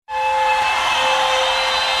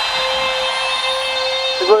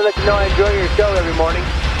really let you know I enjoy your show every morning.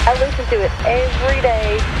 I listen to it every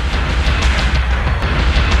day.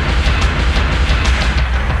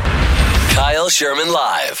 Kyle Sherman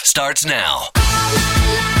Live starts now.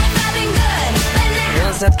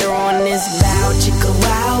 Girls up there on this loud chicka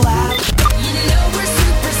wow wow. You know we're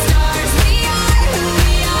superstars. We are who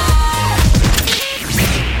we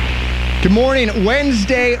are. Good morning.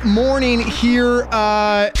 Wednesday morning here.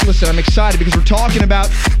 Listen, I'm excited because we're talking about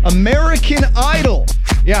American Idol.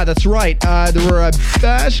 Yeah, that's right. There were a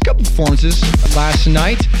couple performances last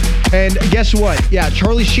night. And guess what? Yeah,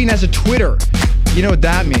 Charlie Sheen has a Twitter. You know what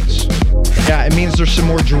that means? Yeah, it means there's some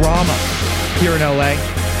more drama here in LA.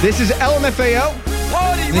 This is LMFAO.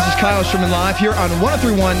 This is Kyle Sherman Live here on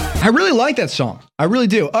 103.1. I really like that song. I really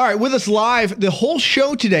do. All right, with us live, the whole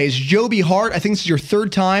show today is Joby Harte. I think this is your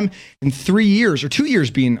third time in 3 years or 2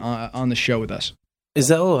 years being on the show with us. Is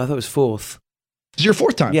that all? I thought it was fourth. This is your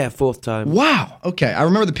fourth time? Yeah, fourth time. Wow. Okay. I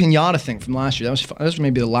remember the pinata thing from last year. That was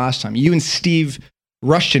maybe the last time. You and Steve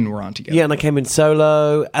Rushton were on together. Yeah, and I came in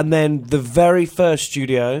solo. And then the very first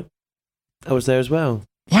studio, I was there as well.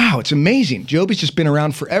 Wow, it's amazing. Joby's just been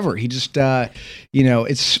around forever. He just,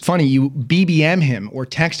 it's funny. You BBM him or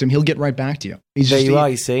text him, he'll get right back to you. You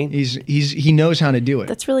see? He knows how to do it.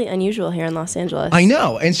 That's really unusual here in Los Angeles. I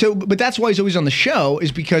know. And so, but that's why he's always on the show,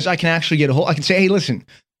 is because I can actually get I can say, hey, listen,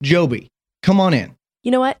 Joby, come on in.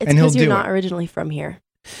 You know what? It's because you're not originally from here.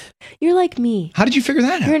 You're like me. How did you figure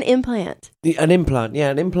that out? You're an implant. An implant,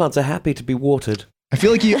 yeah. And implants are happy to be watered. I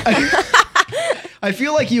feel like you... I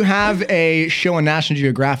feel like you have a show on National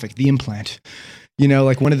Geographic, The Implant. You know,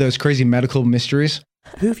 like one of those crazy medical mysteries.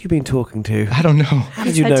 Who have you been talking to? I don't know. How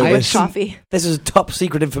did you know this? Coffee. This is top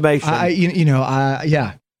secret information.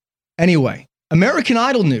 Yeah. Anyway, American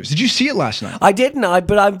Idol news. Did you see it last night? I didn't,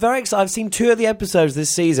 but I'm very excited. I've seen 2 of the episodes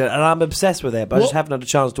this season, and I'm obsessed with it, but I just haven't had a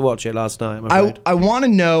chance to watch it last night, I'm afraid. I want to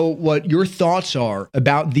know what your thoughts are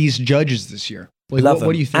about these judges this year. Like, love them.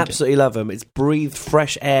 What do you think? Absolutely love them. It's breathed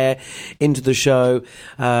fresh air into the show.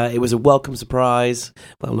 It was a welcome surprise.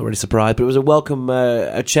 Well, I'm not really surprised, but it was a welcome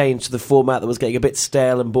a change to the format that was getting a bit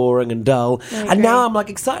stale and boring and dull. And now I'm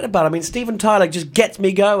excited about it. I mean, Steven Tyler just gets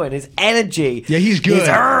me going. His energy. Yeah, he's good. His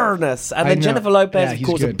earnest. And then Jennifer Lopez, of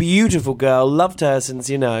course, a beautiful girl. Loved her since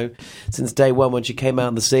day one when she came out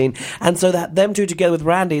on the scene. And so that them two together with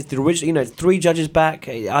Randy, it's the original. It's 3 judges back.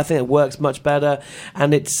 I think it works much better.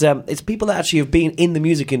 And it's people that actually have been in the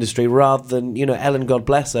music industry rather than Ellen, God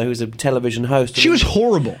bless her, who's a television host. She was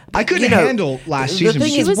horrible. I couldn't handle last season. The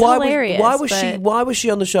thing is, why was she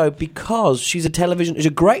on the show? Because she's a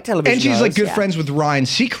great television and she's host. like good friends with Ryan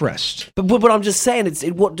Seacrest. But I'm just saying,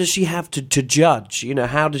 what does she have to judge?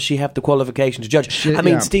 How does she have the qualification to judge?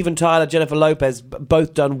 Steven Tyler, Jennifer Lopez,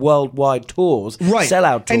 both done worldwide tours, right?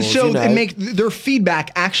 Sellout tours, and so their feedback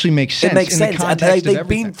actually makes sense. It makes sense, the and they've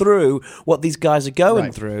been through what these guys are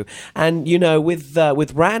going through, and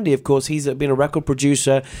with Randy, of course, he's been a record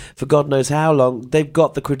producer for God knows how long. They've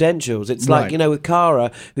got the credentials. It's like, with Cara,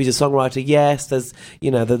 who's a songwriter, yes, there's,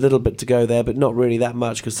 there's a little bit to go there, but not really that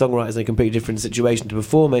much because songwriters are in a completely different situation to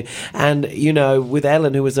performing. And, with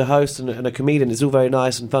Ellen, who was a host and a comedian, it's all very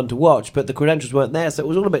nice and fun to watch, but the credentials weren't there, so it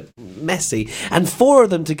was all a bit messy. And 4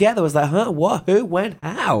 of them together was like, what, who, when,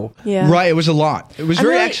 how? Yeah. Right, it was a lot. It was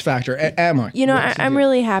very X Factor. Emma. I'm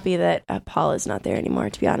really happy that Paula's not there anymore,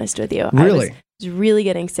 to be honest with you. Really? I was really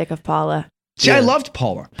getting sick of Paula. See, I loved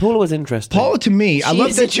Paula. Paula was interesting. Paula, to me, I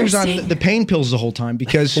loved that she was on the pain pills the whole time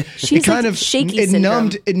because it kind of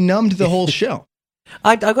numbed the whole show.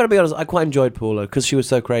 I got to be honest, I quite enjoyed Paula because she was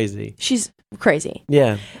so crazy. She's crazy.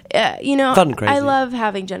 Yeah. Fun crazy. I love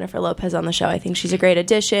having Jennifer Lopez on the show. I think she's a great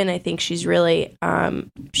addition. I think she's really,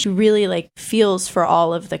 she really feels for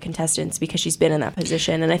all of the contestants because she's been in that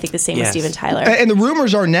position. And I think the same with Steven Tyler. And the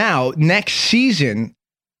rumors are now, next season,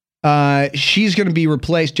 she's going to be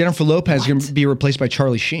replaced. Jennifer Lopez is going to be replaced by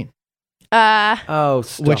Charlie Sheen.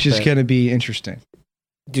 Which is going to be interesting.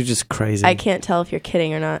 You're just crazy. I can't tell if you're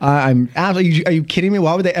kidding or not. I'm absolutely. Are you kidding me?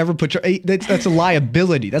 Why would they ever put? That's a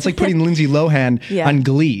liability. That's like putting Lindsay Lohan on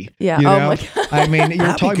Glee. Yeah. You know? Oh my God. I mean,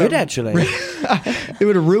 you're talking good, about actually. It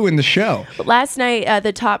would have ruined the show. But last night,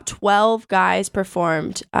 the top 12 guys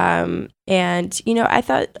performed, and I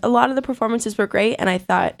thought a lot of the performances were great, and I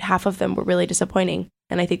thought half of them were really disappointing.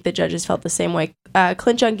 And I think the judges felt the same way.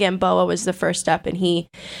 Clint Young Gamboa was the first up, and he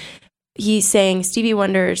sang Stevie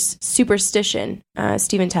Wonder's Superstition.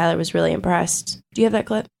 Steven Tyler was really impressed. Do you have that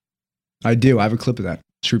clip? I do. I have a clip of that.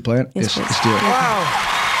 Should we play it? Yes, let's do it.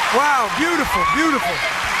 Wow. Beautiful.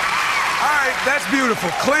 All right, that's beautiful.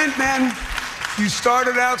 Clint, man, you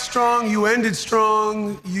started out strong. You ended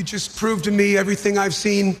strong. You just proved to me everything I've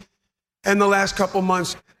seen in the last couple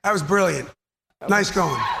months. That was brilliant. Nice going.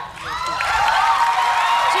 You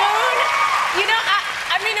know,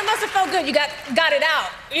 I mean, it must have felt good. You got it out.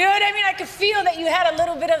 You know what I mean? I could feel that you had a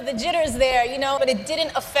little bit of the jitters there, you know, but it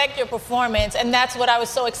didn't affect your performance. And that's what I was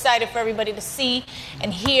so excited for everybody to see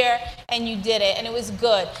and hear. And you did it. And it was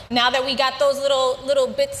good. Now that we got those little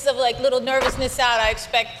bits of like little nervousness out, I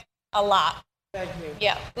expect a lot. Thank you.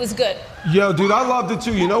 Yeah, it was good. Yo, dude, I loved it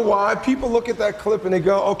too. You know why? People look at that clip and they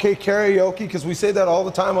go, okay, karaoke, because we say that all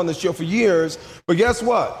the time on this show for years. But guess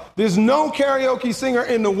what? There's no karaoke singer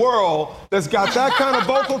in the world that's got that kind of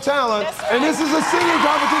vocal talent. Right. And this is a singing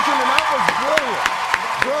competition, and that was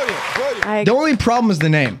brilliant. Brilliant. The only problem is the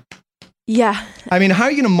name. Yeah. I mean, how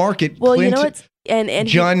are you going to market Clint, you know what's, and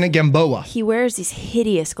John Gamboa? He wears these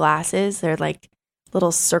hideous glasses. They're like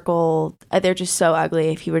little circle. They're just so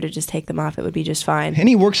ugly. If he were to just take them off, it would be just fine. And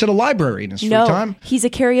he works at a library in his free time. He's a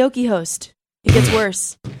karaoke host. It gets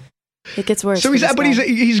worse. It gets worse. So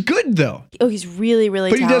he's good though. Oh, he's really, really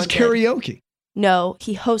talented. But he does karaoke. No,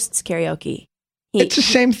 he hosts karaoke. It's the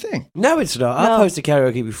same thing. No, it's not. I've hosted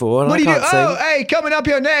karaoke before. And what do you do? Sing. Oh, hey, coming up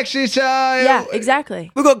here next, it's yeah,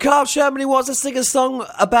 exactly. We've got Carl Sherman who wants to sing a song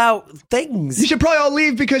about things. You should probably all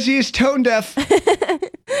leave because he is tone deaf.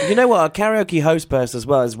 You know what? A karaoke host person as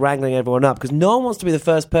well is wrangling everyone up because no one wants to be the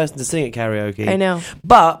first person to sing at karaoke. I know.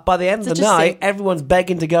 But by the end of the night, everyone's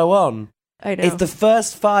begging to go on. I know. It's the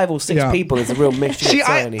first 5 or 6 people. It's a real mixture. See,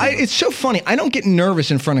 it's so funny. I don't get nervous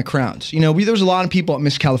in front of crowds. You know, there was a lot of people at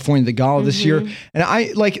Miss California, the gala this year, and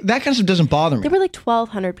I like that kind of stuff doesn't bother me. There were like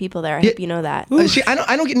 1,200 people there. I hope you know that. See,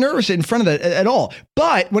 I don't get nervous in front of that at all.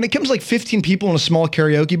 But when it comes to like 15 people in a small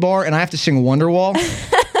karaoke bar and I have to sing Wonderwall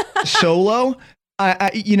solo,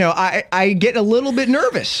 I get a little bit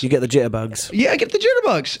nervous. You get the jitterbugs. Yeah, I get the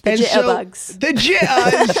jitterbugs.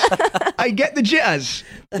 I get the jitters.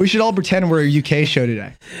 We should all pretend we're a UK show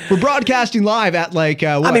today. We're broadcasting live at like, we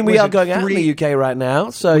are going out in the UK right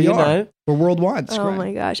now, so you know. We're worldwide. It's oh great.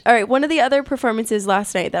 My gosh. All right, one of the other performances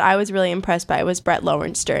last night that I was really impressed by was Brett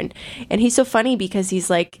Lowenstern. And he's so funny because he's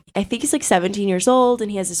like, I think he's like 17 years old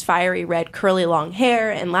and he has this fiery red curly long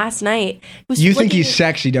hair. And last night... You think he's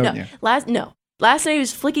sexy, don't you? Last night he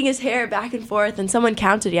was flicking his hair back and forth, and someone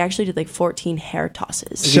counted. He actually did like 14 hair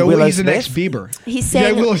tosses. So he's the next Bieber. He's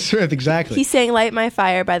saying, Willow Smith, exactly. He's saying "Light My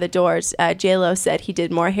Fire" by The Doors. J-Lo said he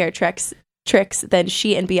did more hair tricks than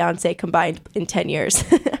she and Beyonce combined in 10 years.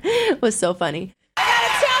 It was so funny. I gotta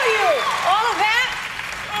tell you,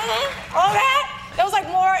 all that was like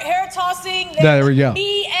more hair tossing than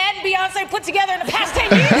me and Beyonce put together in the past 10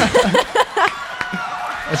 years.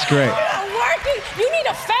 That's great. You need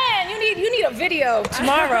a fan. You need a video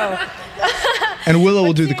tomorrow. And Willow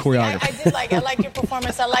will do the choreography. I like your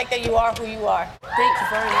performance. I like that you are who you are. Thank you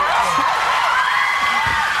very much.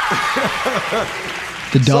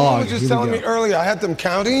 The dog. Someone was just telling me earlier, I had them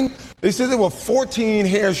counting. They said there were 14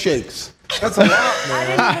 hair shakes. That's a lot, man. I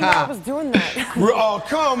didn't even know I was doing that. Oh,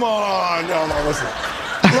 come on. No,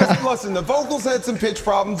 listen, the vocals had some pitch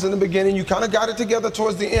problems in the beginning. You kind of got it together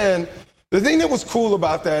towards the end. The thing that was cool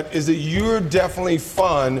about that is that you're definitely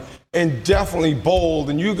fun and definitely bold,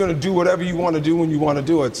 and you're going to do whatever you want to do when you want to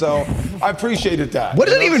do it. So I appreciated that. What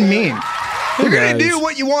does it even mean? You're going to do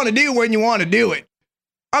what you want to do when you want to do it.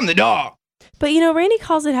 I'm the dog. But, Randy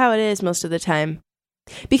calls it how it is most of the time.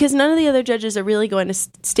 Because none of the other judges are really going to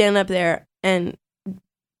stand up there and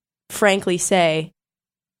frankly say,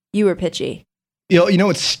 you were pitchy. You know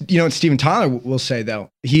what Steven Tyler will say though.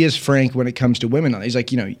 He is frank when it comes to women. He's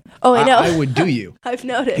like, oh, I know. I would do you. I've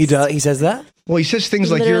noticed. He does. He says that. Well, he says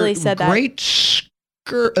things like you're said great that.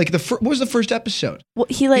 Skirt. Like what was the first episode? Well,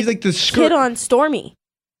 he's like the skirt. Hit on Stormy.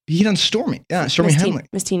 He hit on Stormy. Yeah, Stormy Henley.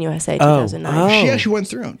 Miss Teen USA 2009. Oh. She actually went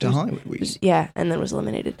through to Hollywood. And then was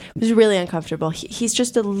eliminated. It was really uncomfortable. He's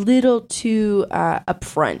just a little too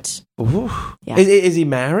upfront. Ooh. Yeah. Is he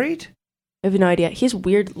married? I have no idea. He has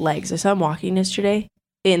weird legs. I saw him walking yesterday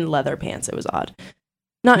in leather pants. It was odd.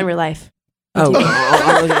 Not in real life. Oh,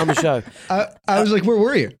 on the show. I was like, where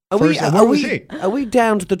were you? Are we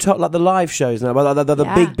down to the top, like the live shows now?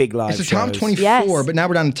 The big live shows. It's the top 24, but now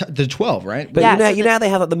we're down to 12, right? But you know how they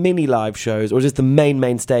have like the mini live shows, or is this the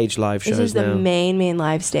main stage live shows? This is the main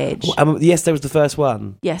live stage. Yesterday was the first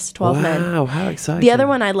one. Yes, 12 men. Wow, how exciting! The other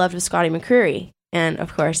one I loved was Scotty McCreery. And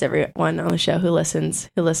of course, everyone on the show who listened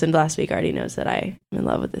last week already knows that I'm in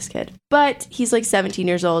love with this kid. But he's like 17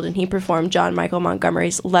 years old, and he performed John Michael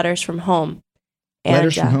Montgomery's "Letters from Home." And,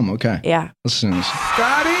 Letters from Home, okay. Yeah. Listen to this.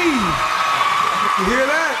 Scotty, you hear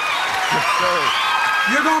that?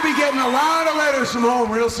 You're going to be getting a lot of letters from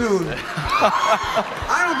home real soon.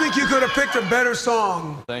 I don't think you could have picked a better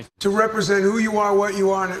song to represent who you are, what you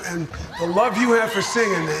are, and the love you have for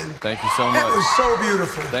singing, man. Thank you so much. It was so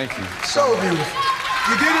beautiful. Thank you. So beautiful.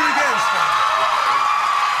 You did it again, Stan.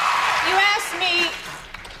 You asked me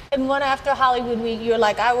in one after Hollywood week, you were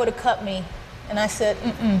like, I would have cut me. And I said,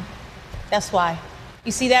 that's why.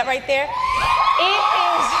 You see that right there? It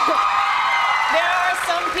is. There are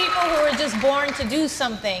some people who are just born to do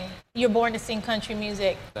something. You're born to sing country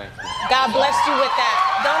music. Thank you. God blessed you with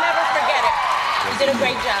that. Don't ever forget it. You did a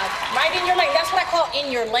great job. Right in your lane. That's what I call in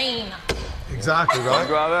your lane. Exactly, right?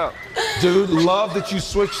 Drive out. Dude, love that you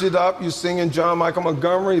switched it up. You singing John Michael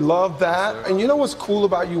Montgomery. Love that. And you know what's cool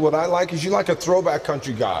about you? What I like is you like a throwback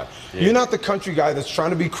country guy. Yeah. You're not the country guy that's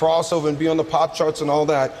trying to be crossover and be on the pop charts and all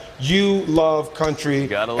that. You love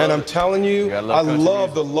country. And I'm telling you, I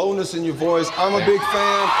love the lowness in your voice. I'm a big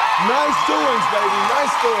fan. Nice doings, baby.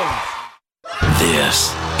 Nice doings.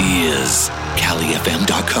 This is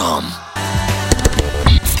CaliFM.com.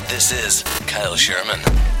 This is Kyle Sherman,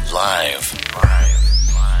 live.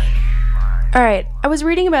 All right, I was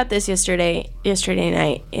reading about this yesterday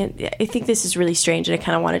night, and I think this is really strange, and I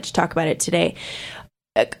kind of wanted to talk about it today.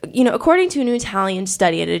 According to a new Italian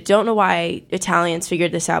study, and I don't know why Italians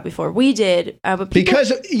figured this out before we did, but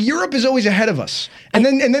because Europe is always ahead of us, and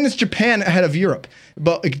then it's Japan ahead of Europe.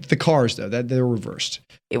 But the cars, though, that they're reversed.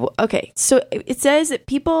 Okay, so it says that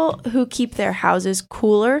people who keep their houses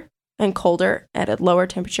cooler and colder at a lower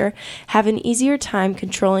temperature have an easier time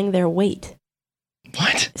controlling their weight.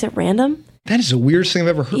 What? Is it random? That is the weirdest thing I've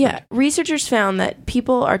ever heard. Yeah. Researchers found that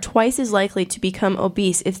people are twice as likely to become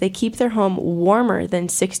obese if they keep their home warmer than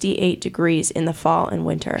 68 degrees in the fall and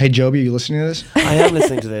winter. Hey, Joby, are you listening to this? I am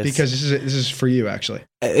listening to this. Because this is for you, actually.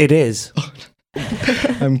 It is.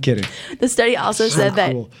 I'm kidding. The study also said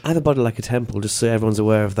that... I have a body like a temple, just so everyone's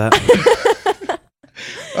aware of that.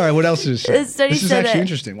 All right, what else is this? This is actually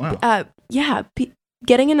interesting. Wow.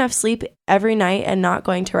 Getting enough sleep every night and not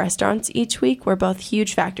going to restaurants each week were both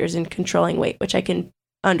huge factors in controlling weight, which I can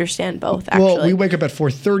understand both, actually. Well, we wake up at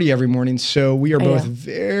 4:30 every morning, so we are both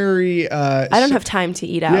very... I don't have time to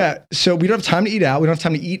eat out. Yeah, so we don't have time to eat out. We don't have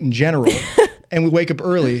time to eat in general, and we wake up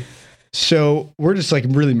early, so we're just like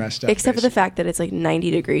really messed up. Except for the fact that it's like 90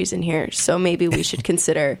 degrees in here, so maybe we should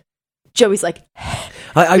consider... Joey's like...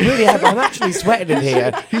 I really have. I'm actually sweating in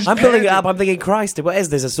here. I'm building it up. I'm thinking, Christ, what is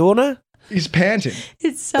this, a sauna? He's panting.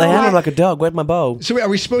 It's so I am like a dog. Where's my bowl? So wait, are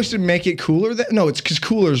we supposed to make it cooler? No, it's because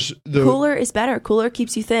cooler's the... Cooler is better. Cooler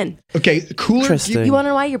keeps you thin. Okay, cooler... Interesting. You want to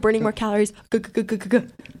know why? You're burning more calories.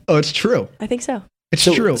 Oh, it's true. I think so. It's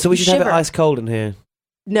true. So we should have it ice cold in here.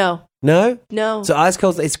 No. No? No. So ice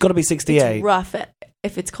cold, it's got to be 68. It's rough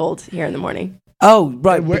if it's cold here in the morning. Oh,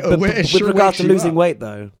 right. But with sure regards to wakes you losing up. weight,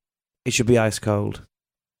 though, it should be ice cold.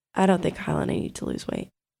 I don't think Kyle and I need to lose weight.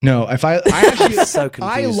 No, I actually so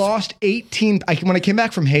confused. I lost 18 when I came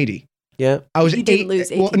back from Haiti. Yeah, I was you didn't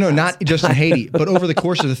lose 18 well, no, pounds. not just in Haiti, but over the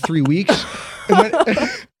course of the 3 weeks,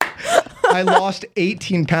 I lost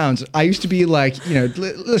 18 pounds. I used to be like,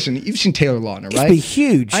 listen, you've seen Taylor Lautner, right? Used to be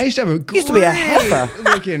huge. I used to have a used to be a heifer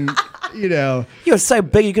looking, You were so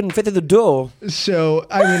big you couldn't fit through the door. So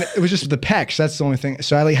I mean, it was just the pecs. That's the only thing.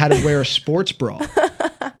 So I had to wear a sports bra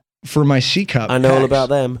for my C cup. I know pecs. all about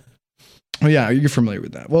them. Oh, yeah, you're familiar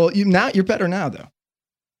with that. Well, you're better now, though.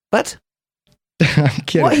 What? I'm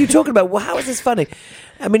kidding. What are you talking about? Well, how is this funny?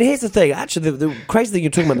 I mean, here's the thing. Actually, the crazy thing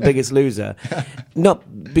you're talking about, The Biggest Loser, not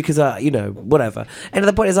because whatever. And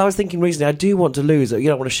the point is, I was thinking recently, I do want to lose. I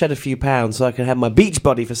want to shed a few pounds so I can have my beach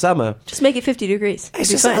body for summer. Just make it 50 degrees.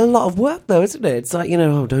 It's just a lot of work, though, isn't it? It's like,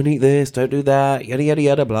 don't eat this, don't do that, yada, yada,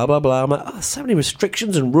 yada, blah, blah, blah. I'm like, so many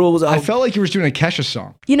restrictions and rules. I felt like you were doing a Kesha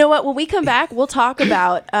song. You know what? When we come back, we'll talk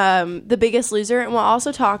about The Biggest Loser, and we'll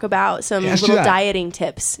also talk about some little dieting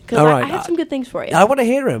tips. Because I have some good things for you. I want to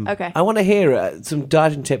hear them. Okay. I want to hear some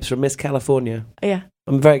dieting tips from Miss California. Yeah.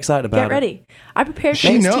 I'm very excited about it. Get ready. I prepared for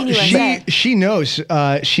She Miss knows. Teen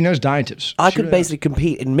USA. She knows dieting tips. I could basically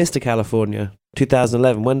compete in Mr. California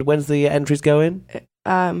 2011. When's the entries go in?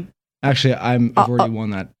 Actually, I've already won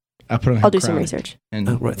that. I'll do some research.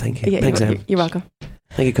 Right, thank you. Yeah, Thanks, Em. you're welcome.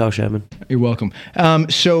 Thank you, Carl Sherman. You're welcome.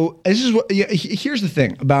 So this is what. Yeah, here's the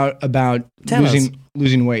thing about Tell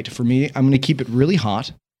losing weight. For me, I'm going to keep it really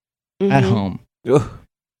hot at home. Ugh.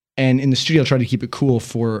 And in the studio, I'll try to keep it cool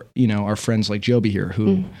for, our friends like Joby here,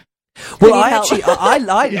 who Well, I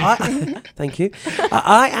thank you.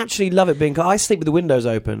 I actually love it being. I sleep with the windows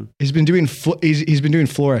open. He's been doing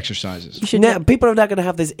floor exercises. Now, people are now going to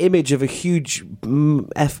have this image of a huge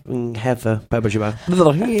effing heifer.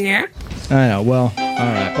 I know. Well, all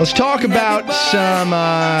right. Let's talk about some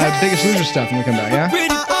Biggest Loser stuff when we come back.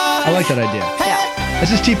 Yeah, I like that idea. Yeah.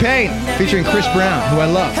 This is T-Pain featuring Chris Brown, who I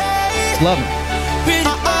love. Love him.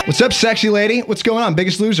 What's up, sexy lady? What's going on?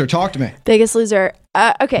 Biggest Loser. Talk to me. Biggest Loser.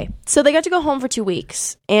 Okay, so they got to go home for 2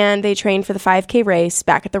 weeks, and they trained for the 5K race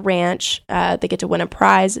back at the ranch. They get to win a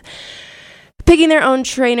prize. Picking their own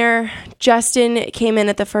trainer, Justin came in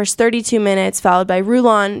at the first 32 minutes, followed by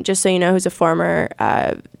Rulon, just so you know, who's a former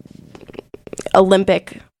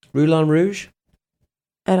Olympic. Rulon Rouge?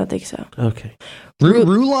 I don't think so. Okay.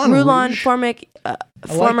 Rulon,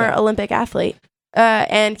 former Olympic athlete,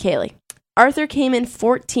 and Kaylee. Arthur came in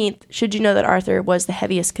 14th. Should you know that Arthur was the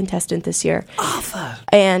heaviest contestant this year? Arthur.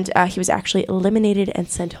 And he was actually eliminated and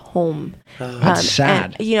sent home. That's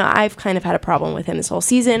sad. And, I've kind of had a problem with him this whole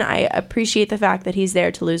season. I appreciate the fact that he's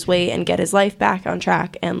there to lose weight and get his life back on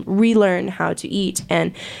track and relearn how to eat.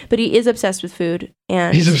 But he is obsessed with food.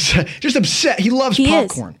 And he's obsessed. He loves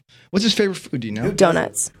popcorn. What's his favorite food? Do you know?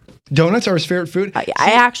 Donuts. Donuts are his favorite food? I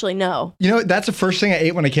actually know. You know, that's the first thing I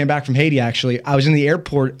ate when I came back from Haiti, actually. I was in the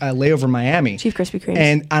airport, layover in Miami. Chief Krispy Kremes.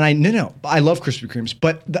 And I love Krispy Kremes.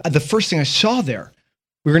 But the first thing I saw there,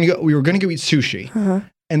 we were going to go eat sushi. Uh-huh.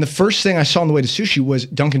 And the first thing I saw on the way to sushi was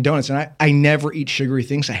Dunkin' Donuts. And I never eat sugary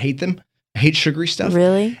things. I hate them. I hate sugary stuff.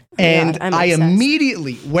 Really? And God, I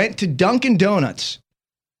immediately went to Dunkin' Donuts.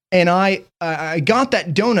 And I got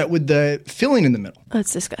that donut with the filling in the middle.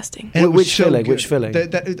 That's disgusting. And which filling? Which filling?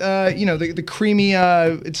 The creamy.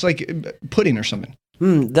 It's like pudding or something.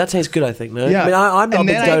 That tastes good, I think. No, yeah. I mean, I'm not a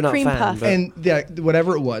big donut cream fan. puff. But and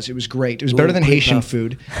whatever it was great. It was better than Haitian puff.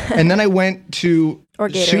 food. And then I went to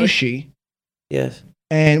sushi. Yes.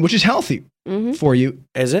 And which is healthy for you.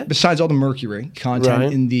 Is it? Besides all the mercury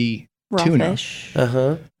content in the raw tuna. Fish.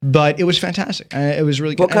 But it was fantastic. It was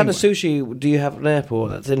really good. What kind of sushi do you have at an airport?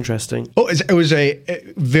 That's interesting. Oh, it was a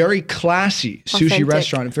very classy sushi Authentic.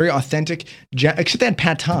 restaurant, very authentic. Except they had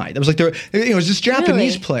pad thai. That was like it was this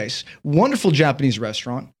Japanese place, wonderful Japanese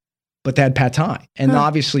restaurant, but they had pad thai, and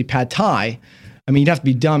obviously pad thai. I mean, you'd have to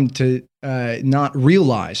be dumb to not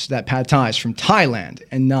realize that pad thai is from Thailand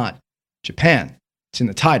and not Japan. It's in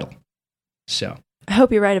the title. So I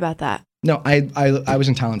hope you're right about that. No, I was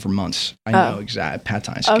in Thailand for months. I know exactly. Pad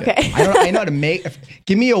thai is good. Okay. I know how to make.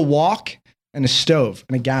 Give me a wok and a stove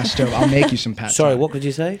and a gas stove. I'll make you some pad thai. Sorry, what did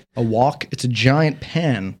you say? A wok. It's a giant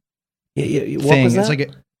pan. Yeah. What thing. was that? It's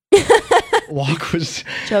like a wok was.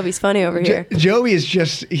 Joby's funny over here. Joey is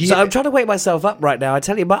just. So I'm trying to wake myself up right now. I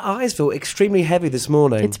tell you, my eyes feel extremely heavy this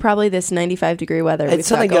morning. It's probably this 95-degree weather. It's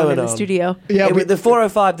something going in on the studio. Yeah, the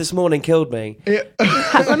 405 this morning killed me.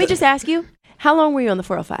 Let me just ask you. How long were you on the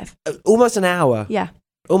 405? Almost an hour. Yeah.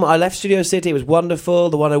 I left Studio City. It was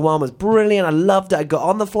wonderful. The 101 was brilliant. I loved it. I got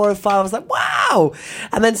on the 405. I was like, wow.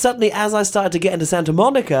 And then suddenly, as I started to get into Santa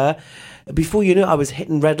Monica, before you knew it, I was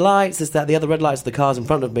hitting red lights, this, that, the other red lights of the cars in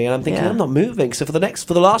front of me, and I'm thinking, I'm not moving. So for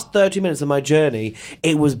the last 30 minutes of my journey,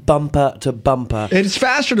 it was bumper to bumper. It's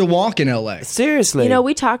faster to walk in LA. Seriously. You know,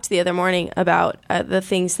 we talked the other morning about the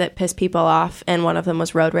things that piss people off, and one of them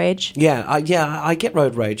was road rage. Yeah, I get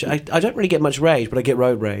road rage. I don't really get much rage, but I get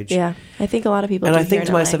road rage. Yeah, I think a lot of people and do I think here to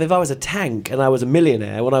in LA. myself, if I was a tank and I was a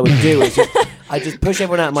millionaire, what I would do is I'd just push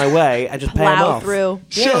everyone out of my way and just pay them Plow off. through.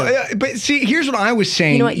 So, but see, here's what I was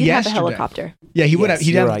saying. You know what? You'd yesterday. have a helicopter. Yeah, he would Yes, have.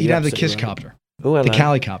 He'd you're have. right, He'd you're have the absolutely kiss right. copter. Ooh, hello. The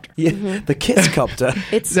Calicopter. Yeah, the kiss copter.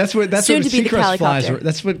 That's what soon to be the Seacrest flies. Calicopter.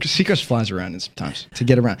 That's what Seacrest flies around in sometimes to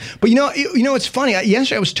get around. But you know, it's funny.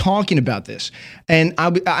 Yesterday I was talking about this, and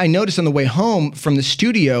I noticed on the way home from the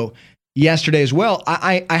studio yesterday as well.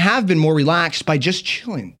 I have been more relaxed by just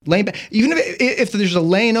chilling, laying back. Even if there's a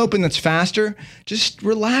lane open that's faster, just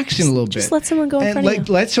relaxing a little bit. Just let someone go in front of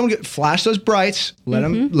you. Let someone flash those brights. Let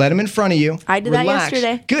them in front of you. I did relax. that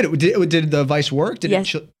yesterday. Good. Did the device work? Did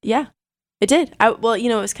yes. Yeah, it did. Well,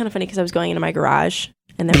 it was kind of funny because I was going into my garage.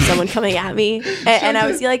 And there was someone coming at me. And I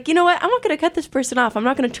was like, you know what? I'm not going to cut this person off. I'm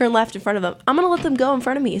not going to turn left in front of them. I'm going to let them go in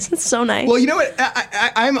front of me. It's so nice. Well, you know what?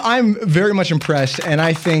 I'm very much impressed, and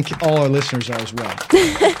I think all our listeners are as well.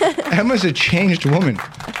 Emma's a changed woman.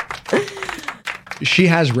 She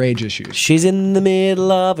has rage issues. She's in the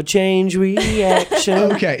middle of a change reaction.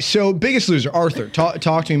 Okay, so Biggest Loser, Arthur.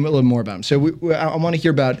 Talk to me a little more about him. So I want to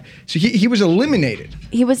hear about. So he was eliminated.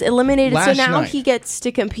 He was eliminated. Last so now night. he gets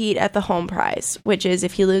to compete at the home prize, which is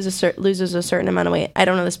if he loses a certain amount of weight. I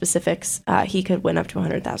don't know the specifics. He could win up to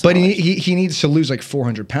 $100,000. But he needs to lose like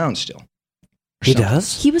 400 pounds still. He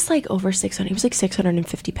does? He was like over 600. He was like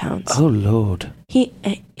 650 pounds. Oh, Lord.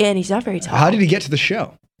 And he's not very tall. How did he get to the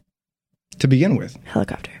show to begin with?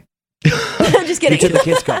 Helicopter. I'm just kidding. He took the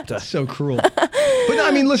kids copter. So cruel. But no,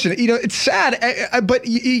 I mean, listen, it's sad, but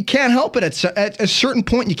you can't help it. At a certain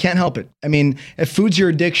point, you can't help it. I mean, if food's your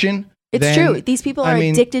addiction, it's true. These people are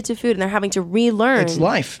addicted to food, and they're having to relearn it's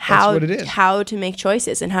life. That's what it is. How to make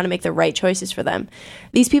choices and how to make the right choices for them.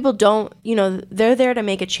 These people don't, they're there to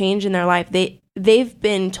make a change in their life. They've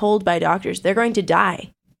been told by doctors they're going to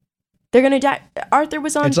die. They're going to die. Arthur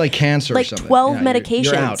was on it's like cancer, like or something. 12 medications.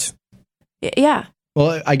 You're out. Yeah.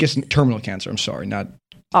 Well, I guess terminal cancer. I'm sorry, not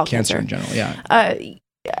all cancer in general. Yeah.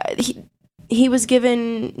 He was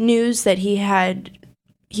given news that he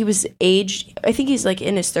was aged. I think he's like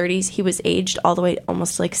in his 30s. He was aged all the way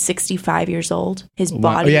almost like 65 years old. His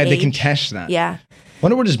body. Oh, yeah, age. they can test that. Yeah.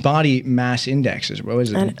 Wonder what his body mass index is. What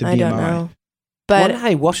is it? The BMI? I don't know. But I wonder how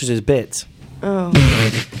he washes his bits. Oh.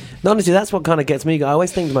 No, honestly, that's what kind of gets me. I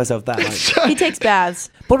always think to myself that. He takes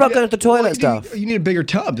baths. What about going to the toilet stuff? You need a bigger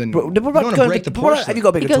tub than. What about going to the porcelain? Have you got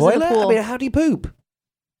a bigger toilet? I mean, how do you poop?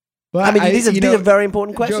 Well, I mean, these are very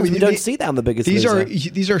important questions. Joey, we don't see that on The Biggest Loser.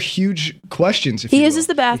 These are huge questions. He uses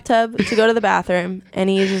the bathtub to go to the bathroom, and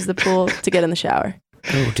he uses the pool to get in the shower.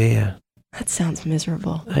 Oh dear. That sounds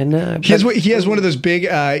miserable. I know. He has one of those big,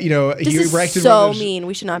 This is erected so one of those mean.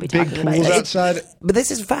 We should not be big talking about pools this. outside. But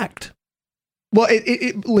this is fact. Well,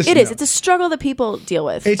 listen. It is. It's a struggle that people deal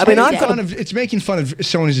with. It's making fun of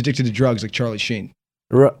someone who's addicted to drugs like Charlie Sheen.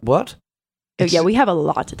 What? Yeah, we have a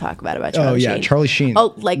lot to talk about Charlie Sheen. Oh, yeah, Charlie Sheen.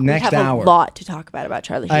 Oh, like next we have hour. a lot to talk about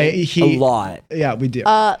Charlie Sheen. A lot. Yeah, we do.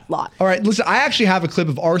 A lot. All right, listen, I actually have a clip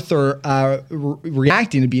of Arthur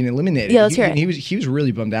reacting to being eliminated. Yeah, let's hear it. He was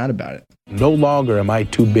really bummed out about it. No longer am I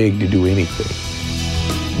too big to do anything.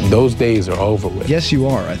 Those days are over with. Yes, you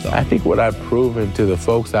are, I thought. I think what I've proven to the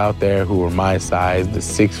folks out there who are my size, the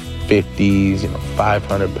 650s,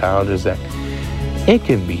 500-pounders, that it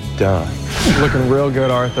can be done. Looking real good,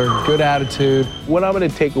 Arthur. Good attitude. What I'm going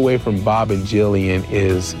to take away from Bob and Jillian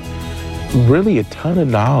is really a ton of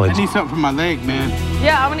knowledge. I need something for my leg, man.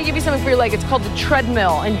 Yeah, I'm going to give you something for your leg. It's called the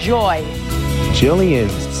treadmill. Enjoy.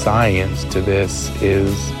 Jillian's science to this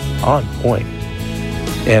is on point.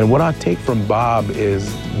 And what I take from Bob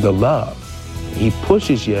is the love. He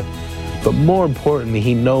pushes you, but more importantly,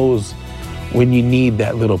 he knows when you need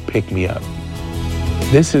that little pick-me-up.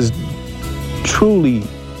 This has truly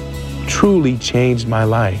changed my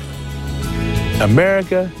life.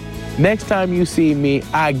 America, next time you see me,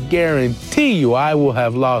 I guarantee you I will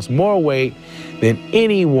have lost more weight than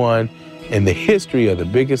anyone in the history of The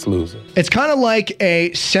Biggest Loser. It's kind of like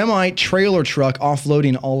a semi-trailer truck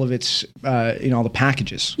offloading all of its, all the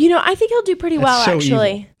packages. I think he'll do pretty well, so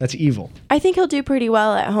actually. Evil. That's evil. I think he'll do pretty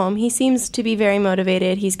well at home. He seems to be very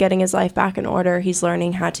motivated. He's getting his life back in order. He's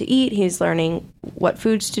learning how to eat. He's learning what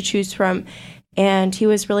foods to choose from. And he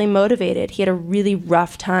was really motivated. He had a really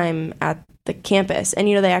rough time at the campus. And,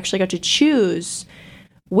 they actually got to choose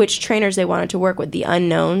which trainers they wanted to work with, the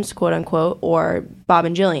unknowns, quote unquote, or Bob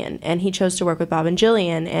and Jillian. And he chose to work with Bob and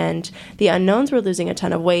Jillian. And the unknowns were losing a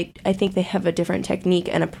ton of weight. I think they have a different technique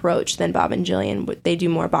and approach than Bob and Jillian. They do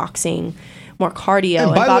more boxing, more cardio.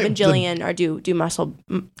 And Bob and Jillian do muscle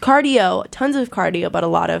cardio, tons of cardio, but a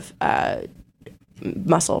lot of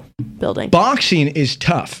muscle building. Boxing is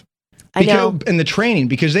tough. I know. In the training,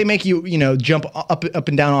 because they make you, jump up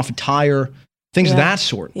and down off a tire, things of that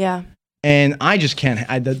sort. Yeah. And I just can't.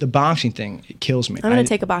 The boxing thing, it kills me. I'm going to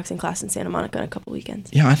take a boxing class in Santa Monica in a couple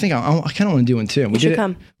weekends. Yeah, I think I kind of want to do one too. You should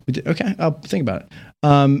come. Okay, I'll think about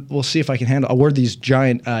it. We'll see if I can handle. I'll wear these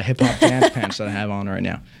giant hip hop dance pants that I have on right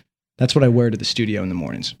now. That's what I wear to the studio in the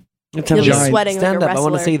mornings. You'll be sweating Stand like a up. wrestler. I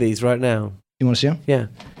want to see these right now. You want to see them? Yeah.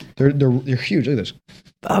 They're huge. Look at this.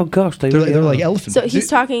 Oh gosh, they're like elephants. So he's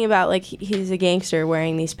talking about like he's a gangster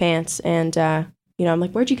wearing these pants, and I'm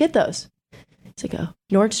like, where'd you get those? It's like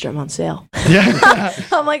Nordstrom on sale. Yeah.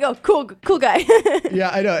 I'm like, oh, cool guy.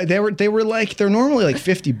 Yeah, I know. They were like, they're normally like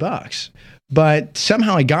 $50, but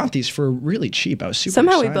somehow I got these for really cheap. I was super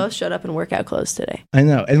Somehow excited. we both showed up in workout clothes today. I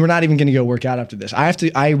know, and we're not even going to go work out after this.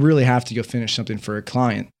 I really have to go finish something for a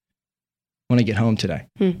client when I get home today.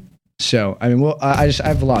 So I mean, I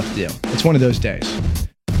have a lot to do. It's one of those days.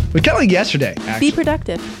 But kind of like yesterday, actually. Be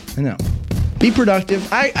productive. I know. Be productive.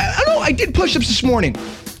 I don't know. I did push-ups this morning.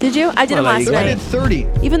 Did you? I did them last night. I did 30.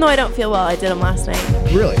 Even though I don't feel well, I did them last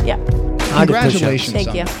night. Really? Yeah. Congratulations.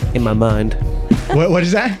 Thank you. In my mind. What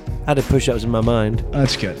is that? I did push-ups in my mind. Oh,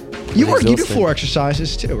 that's good. You do floor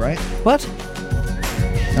exercises too, right? What?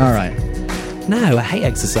 All right. No, I hate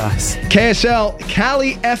exercise. KSL,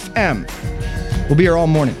 Cali FM. We'll be here all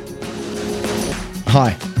morning.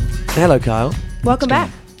 Hi. Hello, Kyle. Welcome back.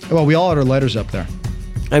 Well, we all had our letters up there.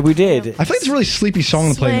 We did. I think it's a really sleepy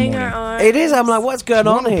song to play in the morning. It is. I'm like, what's going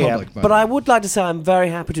on here? Public, but I would like to say I'm very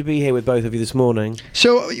happy to be here with both of you this morning.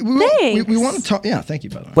 So we want to talk. Yeah, thank you,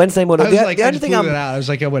 by the way. Wednesday morning. I was like, I just blew it out. I was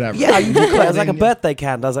like, oh, whatever. Yeah, you did play. It was like a birthday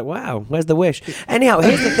candle. I was like, wow, where's the wish? Anyhow,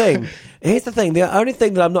 here's the thing. The only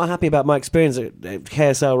thing that I'm not happy about my experience at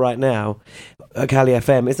KSL right now, at Cali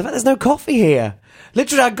FM, is the fact there's no coffee here.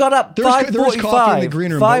 Literally, I got up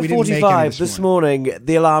 5:45 this morning.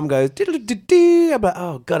 The alarm goes, diddle-doo-doo. I'm like,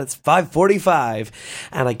 oh, God, it's 5:45.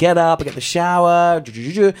 And I get up, I get the shower,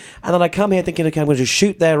 and then I come here thinking, okay, I'm going to just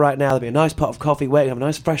shoot there right now. There'll be a nice pot of coffee waiting, have a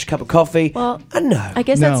nice fresh cup of coffee. Well, no. I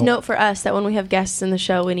guess that's note for us that when we have guests in the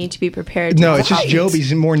show, we need to be prepared. No, it's just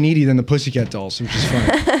Joby's more needy than the Pussycat Dolls, which is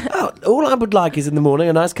fun. All I would like is in the morning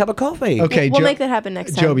a nice cup of coffee. Okay, we'll make that happen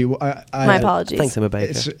next time. Joby, my apologies. Thanks, Emma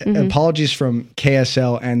Baker. Apologies from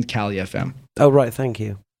KSL and Cali FM. Oh, right, thank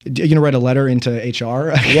you. You're going to write a letter into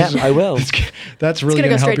HR? Yeah, I will. That's really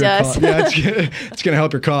going to help your cause. Yeah, it's going to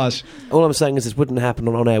help your cause. All I'm saying is this wouldn't happen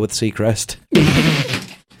on air with Seacrest.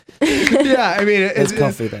 Yeah, I mean... There's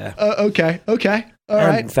coffee there. Okay. All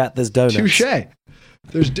right. In fact, there's donuts. Touche.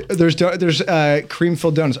 There's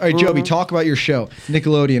cream-filled donuts. All right, Joby, talk about your show,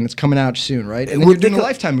 Nickelodeon. It's coming out soon, right? And you're doing a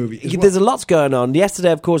Lifetime movie. There's a lot going on.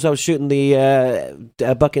 Yesterday, of course, I was shooting the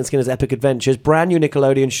Bucket and Skinner's Epic Adventures, brand new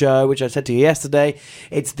Nickelodeon show, which I said to you yesterday.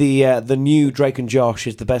 It's the new Drake and Josh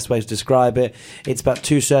is the best way to describe it. It's about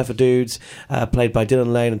two surfer dudes played by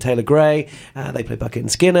Dylan Lane and Taylor Gray. They play Bucket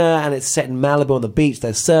and Skinner, and it's set in Malibu on the beach.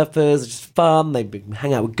 They're surfers. It's just fun. They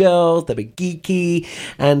hang out with girls. They're geeky,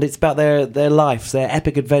 and it's about their lives. Their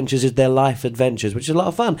epic adventures is their life adventures, which is a lot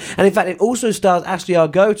of fun. And in fact, it also stars Ashley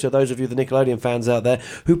Argota, those of you the Nickelodeon fans out there,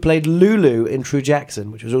 who played Lulu in True Jackson,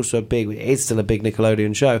 which was also is still a big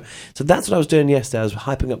Nickelodeon show. So that's what I was doing yesterday. I was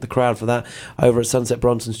hyping up the crowd for that over at Sunset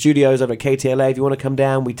Bronson Studios, over at KTLA. If you want to come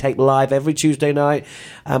down, we tape live every Tuesday night.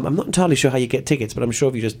 I'm not entirely sure how you get tickets, but I'm sure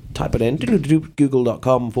if you just type it in,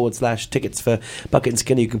 google.com/tickets for Bucket and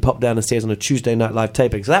Skinner, you can pop down and see us on a Tuesday night live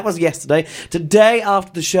taping. So that was yesterday. Today,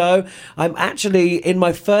 after the show, I'm actually in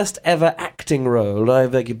my first ever acting role. I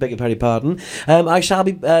beg your pardon. I shall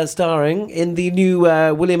be starring in the new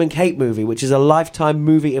William and Kate movie, which is a Lifetime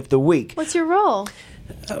Movie of the Week. What's your role?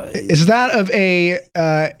 Is that of a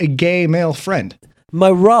gay male friend?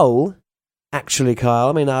 My role... Actually, Kyle,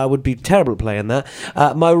 I mean, I would be terrible at playing that.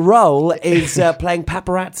 My role is playing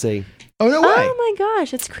paparazzi. Oh, no way. Oh, my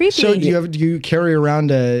gosh, it's creepy. So do you carry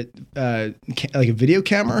around a video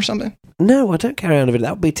camera or something? No, I don't carry around a video.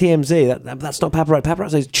 That would be TMZ. That's not paparazzi.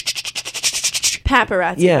 Paparazzi is...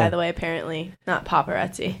 Paparazzi, by the way, apparently. Not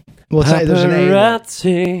paparazzi. Well, there's an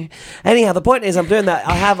paparazzi. Anyhow, the point is I'm doing that.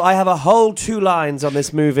 I have a whole 2 lines on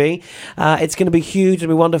this movie. It's going to be huge and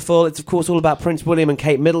be wonderful. It's, of course, all about Prince William and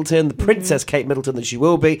Kate Middleton, the Princess Kate Middleton that she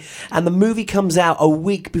will be. And the movie comes out a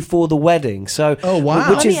week before the wedding. So, oh,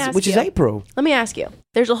 wow. Which is April. Let me ask you.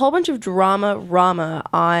 There's a whole bunch of drama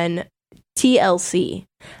on TLC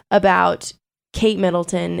about Kate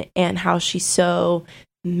Middleton and how she's so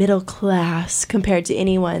middle class compared to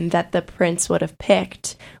anyone that the prince would have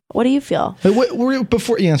picked. What do you feel?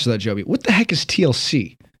 Before you answer that, Joby, what the heck is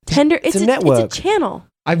TLC? It's a network. It's a channel.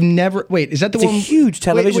 I've never... Wait, is that the one... It's a huge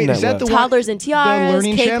television network. Is that the Toddlers and Tiaras,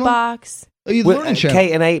 Cake channel? Box. Oh, the learning channel.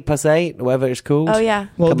 Kate and 8+8, whatever it's called. Oh, yeah.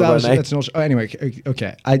 Well, that's an old show. Anyway,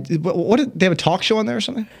 okay. What did they have a talk show on there or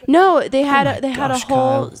something? No, they had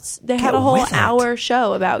a whole hour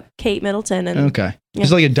show about Kate Middleton and okay. Yeah.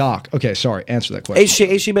 It's like a doc. Okay, sorry. Answer that question.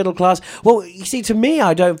 Is she middle class? Well, you see, to me,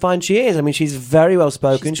 I don't find she is. I mean, she's very well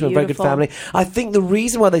spoken. She's from a very good family. I think the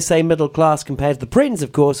reason why they say middle class compared to the prince,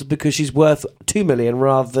 of course, is because she's worth $2 million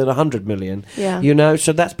rather than $100 million. Yeah. You know,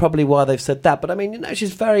 so that's probably why they've said that. But I mean, you know,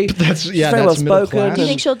 she's very well spoken. Do you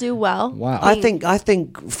think she'll do well? Wow. I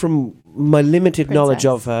think from my limited knowledge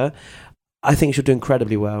of her, I think she'll do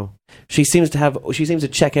incredibly well. She seems to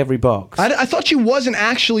check every box. I thought she wasn't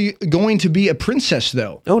actually going to be a princess,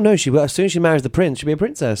 though. Oh, no, she will. As soon as she marries the prince, she'll be a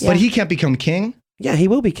princess. Yeah. But he can't become king? Yeah, he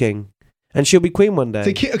will be king. And she'll be queen one day.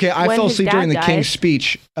 I fell asleep during the king's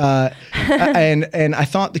speech. And I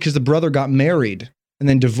thought because the brother got married and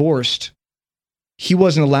then divorced, he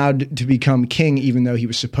wasn't allowed to become king even though he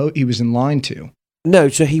was in line to. No,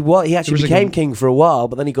 so he actually became king for a while,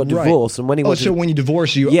 but then he got divorced, and when he so when you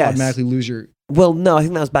divorce, you automatically lose your. Well, no, I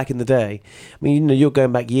think that was back in the day. I mean, you know, you're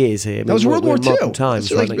going back years here. I mean, that was World War II. Times,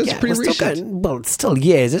 that's pretty recent. It's still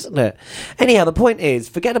years, isn't it? Anyhow, the point is,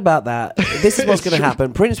 forget about that. This is what's going to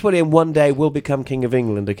happen. Prince William one day will become King of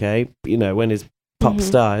England. Okay, you know, when his pop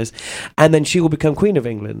dies, and then she will become Queen of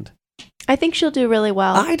England. I think she'll do really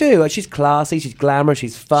well. I do. She's classy, she's glamorous,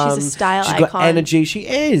 she's fun. She's a style She's icon. got energy. She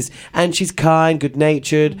is. And she's kind,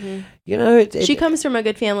 good-natured. You know, she comes from a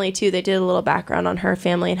good family, too. They did a little background on her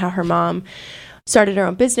family and how her mom started her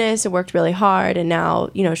own business and worked really hard. And now,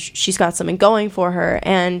 you know, she's got something going for her.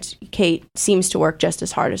 And Kate seems to work just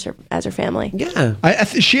as hard as her family. Yeah.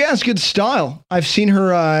 She has good style. I've seen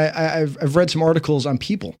her, I've read some articles on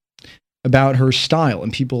People about her style,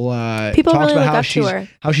 and people talk really about look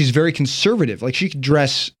how she's very conservative. Like, she could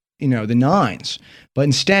dress, you know, the nines, but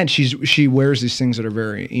instead she wears these things that are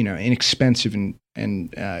very, you know, inexpensive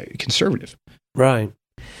and conservative. Right.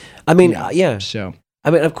 I mean, yeah. So.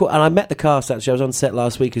 I mean, of course, and I met the cast, actually. I was on set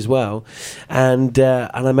last week as well, and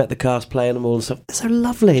I met the cast playing them all and stuff. It's so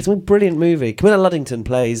lovely. It's a brilliant movie. Camilla Luddington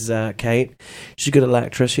plays Kate. She's a good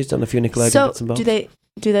actress. She's done a few Nickelodeon bits and bobs.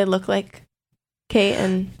 Do they look like Kate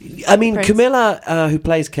and I mean, Prince? Camilla, who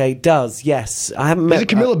plays Kate, does, yes. I haven't met... Is it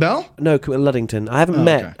Camilla Bell? No, Camilla Luddington. I haven't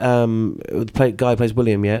met the guy who plays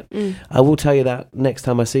William yet. I will tell you that next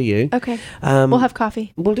time I see you. Okay. We'll have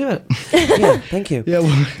coffee. We'll do it. Yeah, thank you.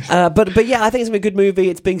 Yeah. But yeah, I think it's going to be a good movie.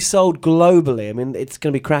 It's being sold globally. I mean, it's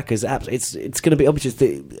going to be crackers. It's going to be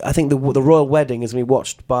obviously. I think the royal wedding is going to be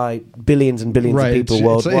watched by billions and billions of people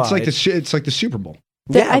worldwide. It's like the Super Bowl.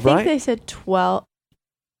 I think they said 12.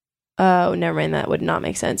 Oh, never mind. That would not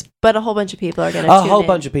make sense. But a whole bunch of people are going to tune in. A whole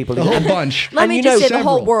bunch of people. A whole bunch. Let me just say the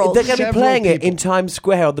whole world. They're going to be playing it in Times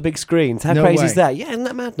Square on the big screens. How crazy is that? Yeah, isn't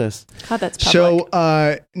that madness? God, that's public.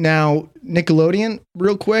 So now, Nickelodeon,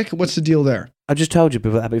 real quick, what's the deal there? I just told you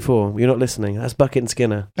that before. You're not listening. That's Bucket and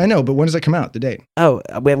Skinner. I know, but when does that come out, the date? Oh,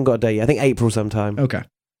 we haven't got a date yet. I think April sometime. Okay.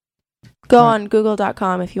 Go on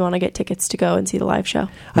google.com if you want to get tickets to go and see the live show.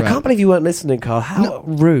 I can't believe you weren't listening, Carl. How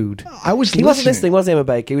rude. I was He wasn't listening, was he, Emma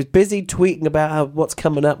Baker? He was busy tweeting about what's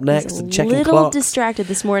coming up next and checking clocks. A little clocks. distracted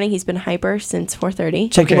this morning. He's been hyper since 4:30.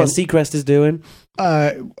 Checking what Seacrest is doing.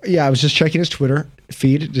 Yeah, I was just checking his Twitter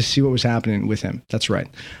feed to see what was happening with him. That's right.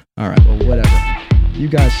 All right, well, whatever. You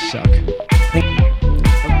guys suck.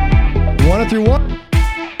 1 through 1.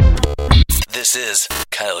 This is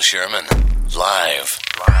Kyle Sherman, live.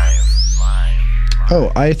 Oh,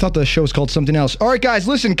 I thought the show was called something else. All right, guys,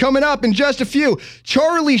 listen, coming up in just a few,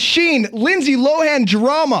 Charlie Sheen, Lindsay Lohan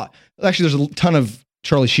drama. Actually, there's a ton of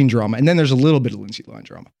Charlie Sheen drama, and then there's a little bit of Lindsay Lohan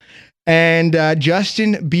drama. And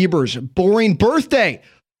Justin Bieber's boring birthday,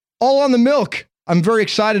 all on the milk. I'm very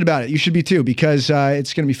excited about it. You should be too, because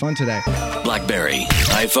it's going to be fun today. BlackBerry,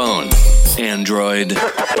 iPhone, Android.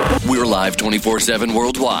 We're live 24/7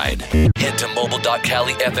 worldwide. Head to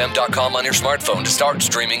mobile.califm.com on your smartphone to start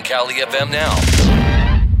streaming Cali FM now.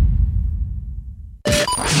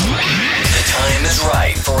 The time is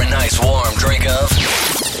right for a nice warm drink of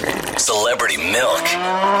celebrity milk.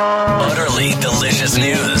 Utterly delicious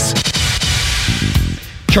news.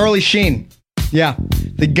 Charlie Sheen. Yeah,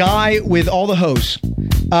 the guy with all the hoes.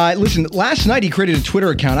 Listen, last night he created a Twitter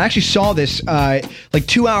account. I actually saw this like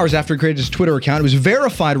 2 hours after he created his Twitter account. It was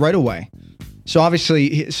verified right away. So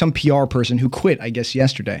obviously some PR person who quit, I guess,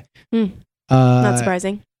 yesterday. Not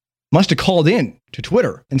surprising. Must have called in to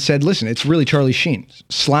Twitter and said, listen, it's really Charlie Sheen. /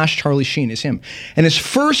 Charlie Sheen is him. And his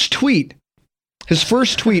first tweet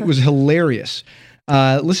was hilarious.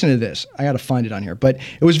 Listen to this. I got to find it on here, but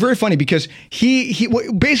it was very funny because he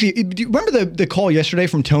basically. Do you remember the call yesterday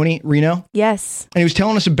from Tony Reno? Yes. And he was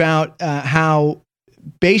telling us about how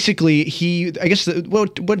basically I guess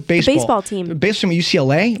what baseball? The baseball team. Baseball team at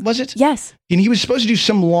UCLA, was it? Yes. And he was supposed to do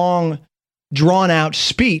some long, drawn out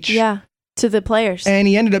speech. Yeah. To the players. And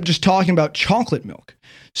he ended up just talking about chocolate milk.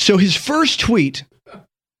 So his first tweet,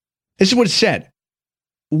 this is what it said: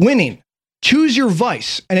 winning. Choose your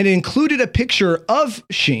vice. And it included a picture of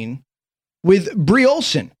Sheen with Brie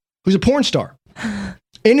Olson, who's a porn star,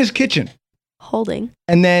 in his kitchen. Holding.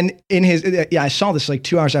 And then in his, I saw this like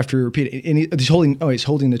 2 hours after he repeated it. And he's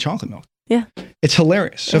holding the chocolate milk. Yeah. It's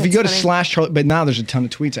hilarious. So if you go to /Charlie, but now there's a ton of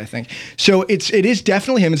tweets, I think. So it is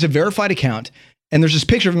definitely him. It's a verified account. And there's this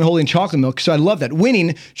picture of him holding chocolate milk. So I love that.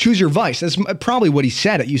 Winning, choose your vice. That's probably what he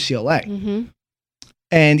said at UCLA. Mm-hmm.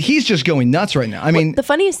 And he's just going nuts right now. I mean, the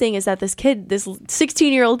funniest thing is that this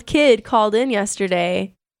 16-year-old kid called in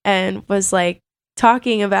yesterday and was like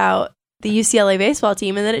talking about the UCLA baseball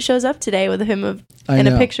team, and then it shows up today with him in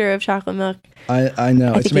a picture of chocolate milk. I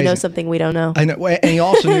know. I think he knows something we don't know. I know. And he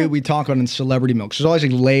also knew we talk about in celebrity milk. So there's always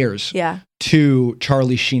like layers to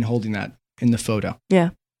Charlie Sheen holding that in the photo. Yeah.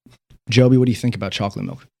 Joby, what do you think about chocolate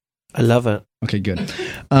milk? I love it. Okay, good.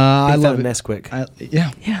 I love it. Nesquik.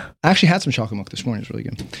 Yeah. I actually had some chocolate milk this morning. It's really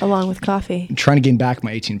good. Along with coffee. I'm trying to gain back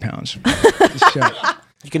my 18 pounds.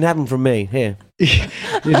 You can have them from me. Here.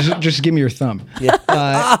 Just give me your thumb. Yeah.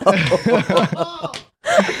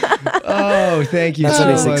 Oh, thank you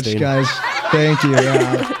so much, guys. Thank you.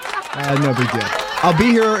 No big deal. I'll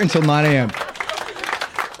be here until 9 a.m.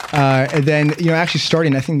 And then, actually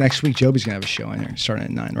starting, I think next week, Joby's going to have a show in here, starting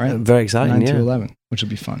at 9, right? Very exciting, 9 to 11, which will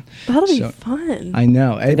be fun. That'll be fun. I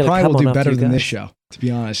know. It probably will do better than this show, to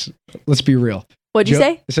be honest. Let's be real. What'd you say?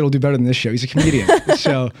 I said it'll do better than this show. He's a comedian.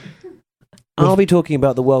 So I'll be talking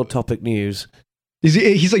about the world topic news.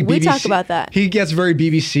 He's like BBC. We talk about that. He gets very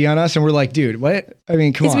BBC on us, and we're like, dude, what? I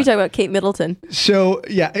mean, come on. We talk about Kate Middleton. So,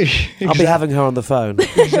 yeah. Exactly. I'll be having her on the phone.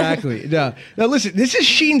 Exactly. No, listen, this is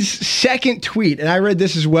Sheen's second tweet, and I read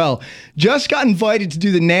this as well. Just got invited to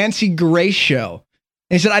do the Nancy Grace show.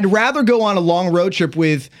 And he said, I'd rather go on a long road trip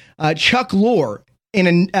with Chuck Lorre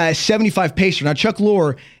in a 75 Pacer. Now, Chuck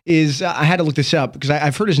Lorre is, I had to look this up because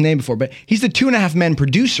I've heard his name before, but he's the 2.5 Men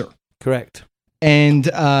producer. Correct. And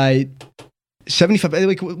 75,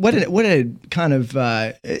 like, what a kind of,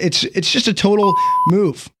 it's just a total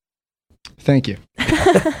move. Thank you.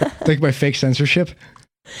 Like my fake censorship.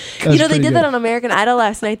 They did that on American Idol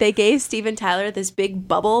last night. They gave Steven Tyler this big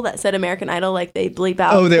bubble that said American Idol, like they bleep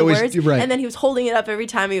out the words. Right. And then he was holding it up every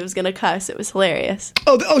time he was going to cuss. It was hilarious.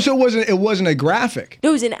 So it wasn't a graphic. It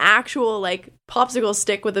was an actual like popsicle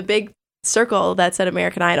stick with a big circle that said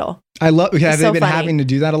American Idol. Have they been having to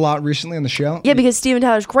do that a lot recently on the show? Yeah, because Steven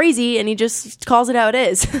Tyler's crazy and he just calls it how it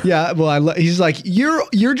is. Yeah, well, he's like,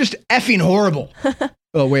 you're just effing horrible.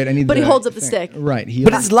 Oh wait, I need. But he holds up the stick. Right,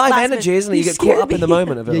 but it's live energy, isn't it? You get caught up in the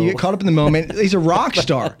moment of it. Yeah, you get caught up in the moment. He's a rock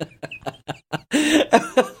star.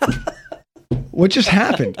 What just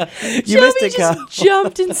happened? Joby just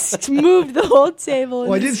jumped and moved the whole table.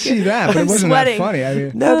 Well, I did see that, but it wasn't that funny. I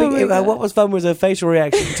mean, what was fun was her facial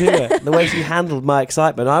reaction to it, the way she handled my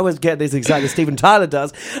excitement. I was getting this exactly as Steven Tyler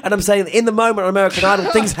does, and I'm saying in the moment on American Idol,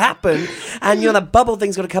 things happen, and that bubble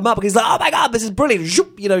thing's going to come up, and he's like, oh my God, this is brilliant,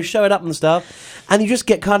 show it up and stuff, and you just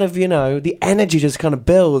get kind of, the energy just kind of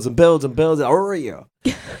builds and builds and builds.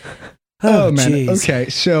 Oh man. Geez. Okay,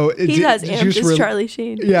 so he has amped as Charlie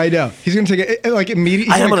Sheen. Yeah, I know. He's gonna take it like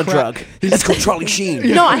immediately. I am on a drug. It's called Charlie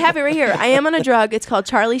Sheen. No, I have it right here. I am on a drug. It's called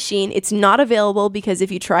Charlie Sheen. It's not available because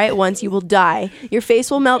if you try it once, you will die. Your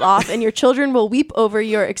face will melt off, and your children will weep over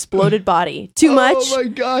your exploded body. Too much. Oh my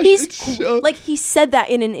gosh! He said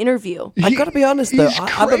that in an interview. I got to be honest though,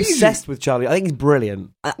 I'm obsessed with Charlie. I think he's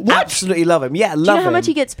brilliant. I absolutely love him. Yeah, love him. Do you know how much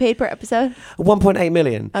he gets paid per episode? 1.8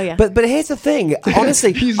 million. Oh yeah. But here's the thing.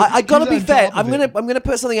 Honestly, I got to be fair. I'm gonna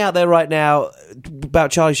put something out there right now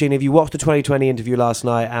about Charlie Sheen. If you watched the 2020 interview last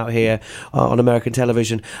night out here on American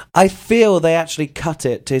television, I feel they actually cut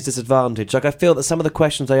it to his disadvantage. Like I feel that some of the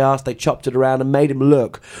questions they asked, they chopped it around and made him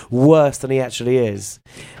look worse than he actually is.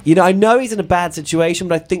 I know he's in a bad situation,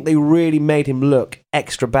 but I think they really made him look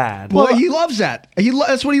extra bad. Well, he loves that.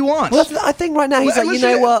 That's what he wants. Well, I think right now he's like, you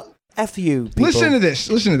know what? F you, people. Listen to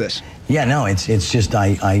this. Yeah, no, it's just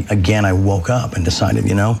I woke up and decided,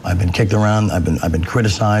 I've been kicked around, I've been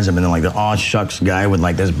criticized, I've been like the aw shucks guy with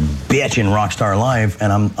like this bitch in rock star life,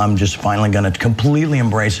 and I'm just finally gonna completely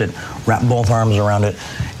embrace it, wrap both arms around it,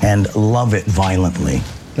 and love it violently.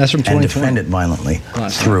 That's from 2020. And defend it violently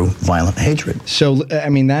through violent hatred. So, I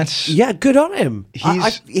mean, that's... Yeah, good on him.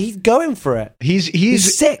 He's going for it.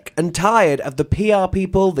 He's sick and tired of the PR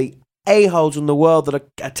people, the a-holes in the world that are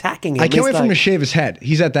attacking him. I can't wait for him to shave his head.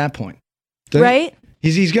 He's at that point. Right?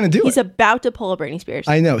 He's going to do it. He's about to pull a Britney Spears.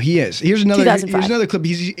 I know, he is. Here's another clip.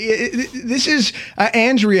 This is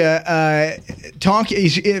Andrea talking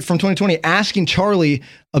from 2020 asking Charlie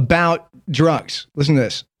about drugs. Listen to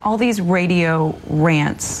this. All these radio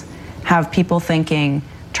rants have people thinking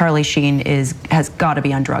Charlie Sheen has got to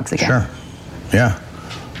be on drugs again. Sure. Yeah.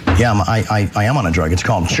 Yeah, I am on a drug. It's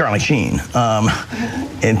called Charlie Sheen.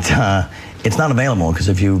 It's not available because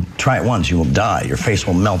if you try it once, you will die. Your face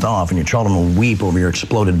will melt off and your children will weep over your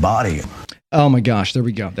exploded body. Oh my gosh, there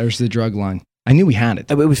we go. There's the drug line. I knew we had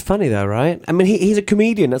it. It was funny though, right? I mean, he's a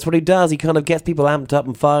comedian. That's what he does. He kind of gets people amped up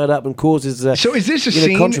and fired up and causes so is this a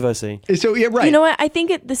scene? Controversy. So yeah, right. You know what? I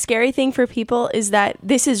think the scary thing for people is that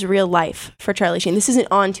this is real life for Charlie Sheen. This isn't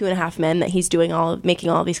on 2.5 Men that he's making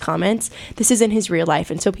all of these comments. This isn't his real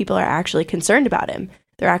life, and so people are actually concerned about him.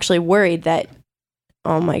 They're actually worried that,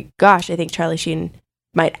 oh my gosh, I think Charlie Sheen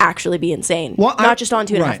might actually be insane. Well, not just on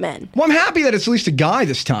 2.5 Men. Well, I'm happy that it's at least a guy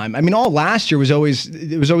this time. I mean, all last year was always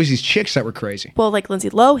these chicks that were crazy. Well, like Lindsay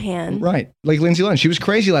Lohan. Right. Like Lindsay Lohan. She was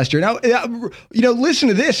crazy last year. Now, listen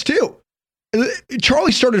to this too.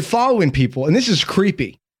 Charlie started following people, and this is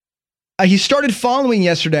creepy. He started following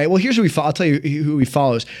yesterday. Well, here's who I'll tell you who he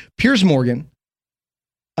follows. Piers Morgan,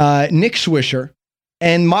 Nick Swisher,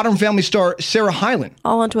 and Modern Family star Sarah Hyland.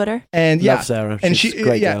 All on Twitter. And love Sarah. She's a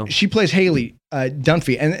great girl. She plays Haley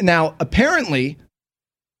Dunphy. And now apparently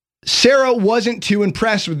Sarah wasn't too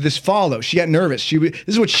impressed with this follow. She got nervous. This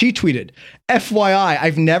is what she tweeted. FYI,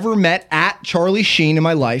 I've never met at Charlie Sheen in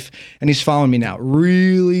my life, and he's following me now.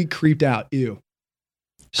 Really creeped out. Ew.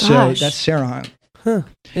 So that's Sarah. Huh.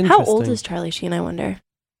 How old is Charlie Sheen, I wonder?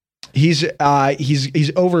 He's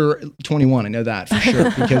over 21. I know that for sure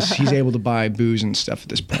because he's able to buy booze and stuff at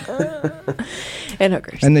this point. And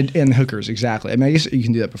hookers. And the hookers, exactly. I mean, I guess you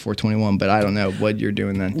can do that before 21, but I don't know what you're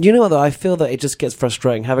doing then. You know what, though? I feel that it just gets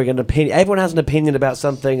frustrating having an opinion. Everyone has an opinion about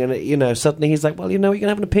something, and, suddenly he's like, well, you can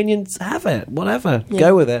have an opinion, have it, whatever,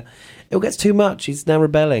 go with it. It gets too much. He's now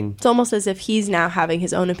rebelling. It's almost as if he's now having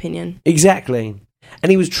his own opinion. Exactly.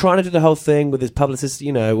 And he was trying to do the whole thing with his publicist,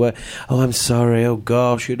 where, oh, I'm sorry, oh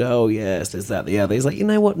gosh, oh yes, there's that, the other. He's like, you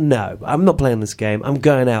know what? No, I'm not playing this game. I'm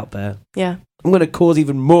going out there. Yeah. I'm going to cause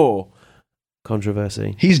even more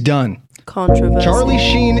controversy. He's done. Controversy. Charlie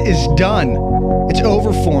Sheen is done. It's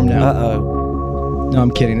over for him now. Uh-oh. No,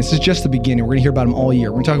 I'm kidding. This is just the beginning. We're going to hear about him all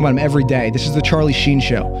year. We're going to talk about him every day. This is the Charlie Sheen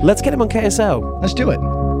Show. Let's get him on KSL. Let's do it.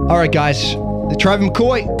 All right, guys. The Travis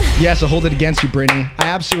McCoy. Yes, I'll hold it against you, Brittany. I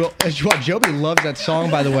absolutely... Joby loves that song,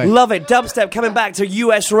 by the way. Love it. Dubstep coming back to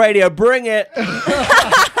US radio. Bring it.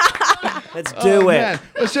 Let's do it. Man.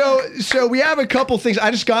 So we have a couple things.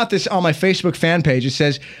 I just got this on my Facebook fan page. It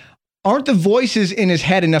says, aren't the voices in his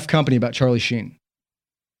head enough company about Charlie Sheen?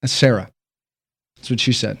 That's Sarah. That's what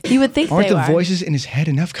she said. You would think aren't they the are. Voices in his head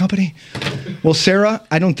enough company? Well, Sarah,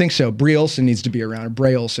 I don't think so. Brie Olson needs to be around, or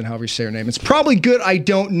Bray Olson, however you say her name. It's probably good. I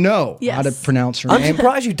don't know how to pronounce her name. I'm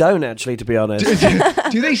surprised you don't, actually, to be honest.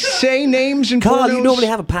 Do they say names in Carl, pornos? you normally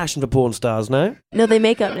have a passion for porn stars, no? No, they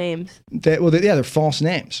make up names. They're false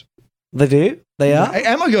names. They do? They are?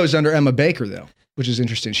 Emma goes under Emma Baker, though, which is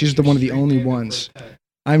interesting. She's one of the only ones.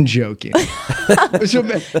 I'm joking.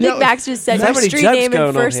 Max just said your street name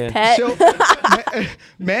and first pet. So,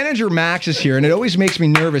 manager Max is here, and it always makes me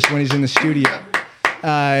nervous when he's in the studio.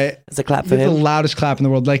 It's a clap for him. The loudest clap in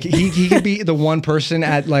the world. Like he could be the one person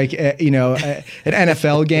at an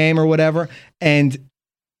NFL game or whatever, and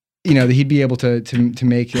he'd be able to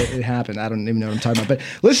make it happen. I don't even know what I'm talking about. But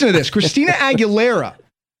listen to this: Christina Aguilera.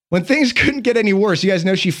 When things couldn't get any worse, you guys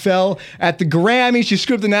know she fell at the Grammys. She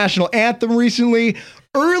screwed up the national anthem recently.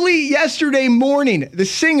 Early yesterday morning, the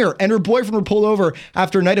singer and her boyfriend were pulled over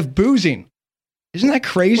after a night of boozing. Isn't that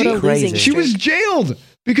crazy? What a crazy. She was jailed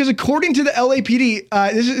because according to the LAPD,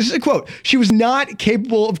 this is a quote, she was not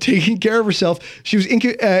capable of taking care of herself. She was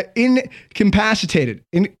incapacitated.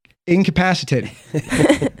 Incapacitated.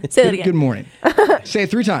 Say that again. Good morning. Say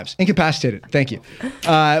it 3 times. Incapacitated. Thank you.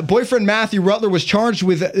 Boyfriend Matthew Rutler was charged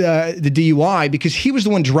with the DUI because he was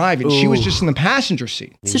the one driving. She was just in the passenger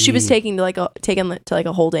seat. So she was taken to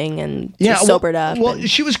a holding and sobered up. Well,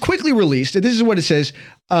 she was quickly released. This is what it says.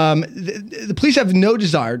 The police have no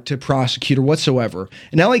desire to prosecute her whatsoever.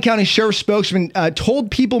 An LA County Sheriff's spokesman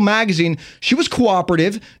told People magazine she was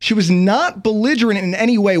cooperative. She was not belligerent in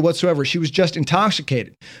any way whatsoever. She was just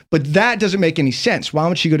intoxicated. But that doesn't make any sense. Why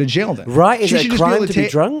would she go to jail then? Right? Is it a crime to be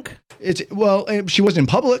drunk? She wasn't in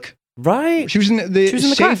public. Right. She was in the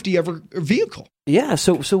safety of her vehicle. Yeah,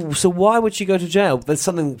 so why would she go to jail? There's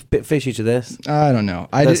something a bit fishy to this. I don't know.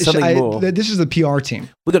 Something more. This is the PR team.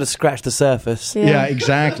 We've got to scratch the surface. Yeah,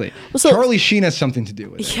 exactly. Charlie Sheen has something to do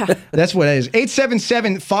with it. Yeah. That's what it is.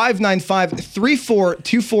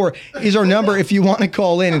 877-595-3424 is our number if you want to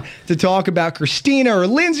call in to talk about Christina or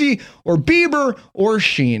Lindsay or Bieber or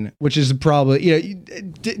Sheen, which is probably,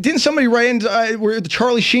 didn't somebody write in, we're the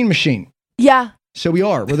Charlie Sheen machine? Yeah. So we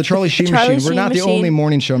are. We're the Charlie Sheen machine. We're not the only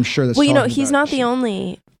morning show, I'm sure, that's he's not the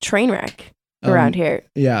only train wreck around here.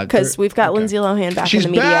 Yeah. Because we've got Lindsay Lohan back in the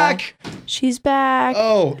media. She's back.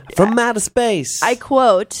 Oh. From outer space. I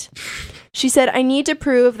quote, she said, I need to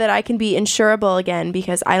prove that I can be insurable again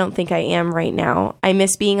because I don't think I am right now. I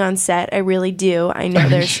miss being on set. I really do. I know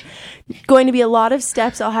there's going to be a lot of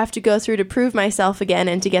steps I'll have to go through to prove myself again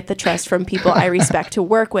and to get the trust from people I respect to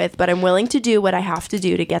work with, but I'm willing to do what I have to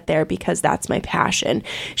do to get there because that's my passion.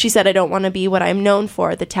 She said, I don't want to be what I'm known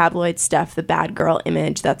for, the tabloid stuff, the bad girl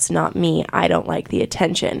image. That's not me. I don't like the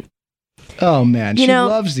attention. Oh, man. She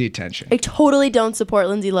loves the attention. I totally don't support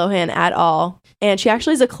Lindsay Lohan at all. And she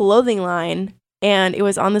actually has a clothing line, and it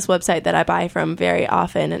was on this website that I buy from very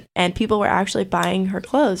often, and people were actually buying her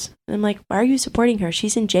clothes. And I'm like, why are you supporting her?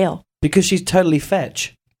 She's in jail. Because she's totally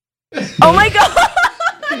fetch. Oh, my God.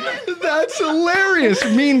 That's hilarious.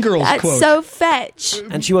 Mean Girls That's quote. So fetch.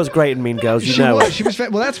 And she was great in Mean Girls. She was fetch.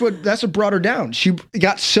 Well, that's what brought her down. She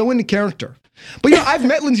got so into character. But I've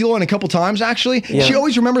met Lindsay Lohan a couple times, actually. Yeah. She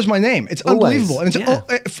always remembers my name. It's unbelievable. And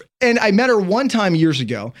and I met her one time years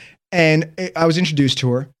ago, and I was introduced to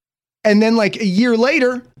her. And then like a year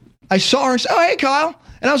later, I saw her and said, oh, hey, Kyle.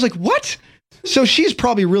 And I was like, what? So she's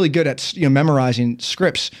probably really good at memorizing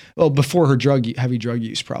scripts. Well, before her heavy drug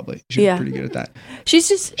use, probably she's pretty good at that. She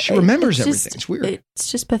remembers everything. It's weird.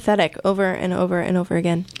 It's just pathetic over and over and over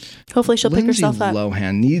again. Hopefully, she'll pick herself up. Lindsay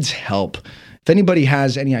Lohan needs help. If anybody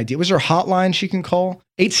has any idea, was there a hotline she can call?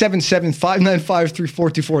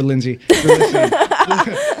 877-595-3424. Lindsay,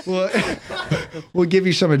 we'll give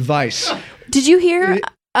you some advice. Did you hear?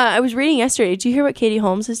 I was reading yesterday. Did you hear what Katie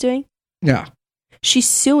Holmes is doing? Yeah, she's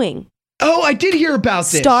suing. Oh, I did hear about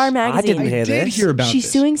this. Star Magazine. I did hear about She's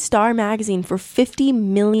suing Star Magazine for $50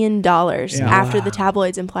 million after the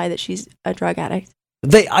tabloids imply that she's a drug addict. I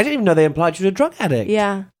didn't even know they implied she was a drug addict.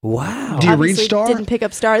 Yeah. Wow. Do you read Star? Didn't pick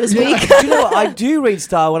up Star this week. Do you know what? I do read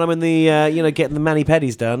Star when I'm in the, getting the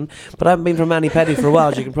mani-pedis done. But I haven't been for a mani-pedi for a while,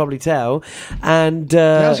 as you can probably tell. And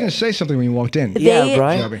I was going to say something when you walked in.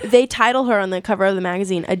 They title her on the cover of the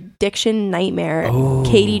magazine, Addiction Nightmare,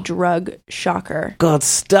 Katie Drug Shocker. God,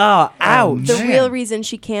 Star, ouch. The real reason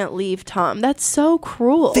she can't leave Tom. That's so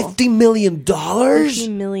cruel. $50 million? $50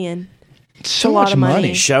 million. So much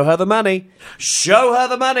money. Show her the money. Show her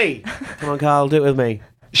the money. Come on, Carl, do it with me.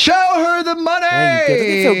 Show her the money. There you go. Doesn't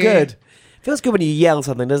it feel good? Feels good when you yell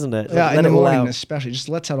something, doesn't it? Yeah, in the morning especially. Just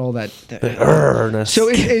lets out all that. So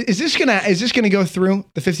is this gonna go through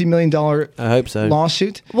the $50 million? I hope so.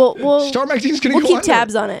 Lawsuit. Well, Star Magazine's gonna go keep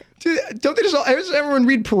tabs on it. Dude, don't they does everyone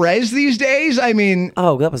read Perez these days? I mean,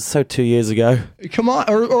 oh, that was so 2 years ago. Come on,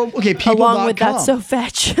 or okay, people. Along with that, so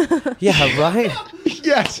fetch. Yeah, right.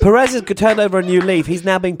 Yes. Perez has turned over a new leaf. He's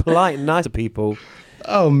now being polite and nice to people.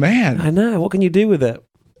 Oh man, I know. What can you do with it?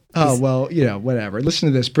 Oh, well, whatever. Listen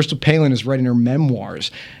to this. Bristol Palin is writing her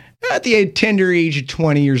memoirs at the tender age of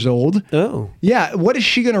 20 years old. Oh. Yeah. What is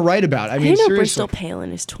she going to write about? I mean, seriously. Bristol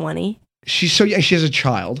Palin is 20. She's so young. She has a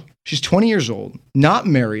child. She's 20 years old, not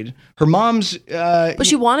married. Her mom's... but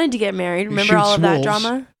she wanted to get married. Remember all of that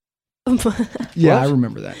drama? Yeah, I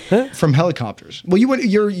remember that. Huh? From helicopters. Well,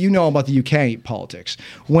 you know about the UK politics.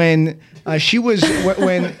 When she was...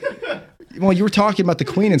 Well, you were talking about the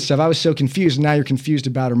Queen and stuff. I was so confused. And now you're confused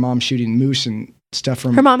about her mom shooting moose and stuff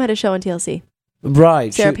from... Her mom had a show on TLC.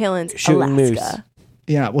 Right. Sarah Palin's Alaska. Moose.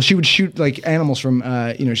 Yeah, well, she would shoot like animals from,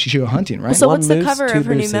 she shoot hunting, right? Well, so what's the cover of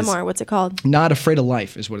her new memoir? What's it called? Not Afraid of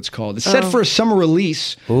Life is what it's called. It's set for a summer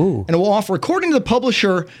release. Ooh. And it will offer, according to the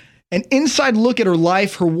publisher, an inside look at her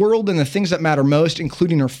life, her world, and the things that matter most,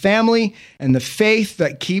 including her family and the faith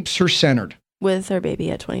that keeps her centered. With her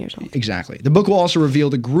baby at 20 years old. Exactly. The book will also reveal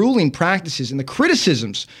the grueling practices and the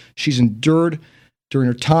criticisms she's endured during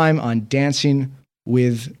her time on Dancing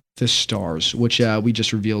with the Stars, which we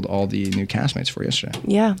just revealed all the new castmates for yesterday.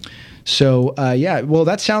 Yeah. So, well,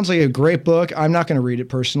 that sounds like a great book. I'm not going to read it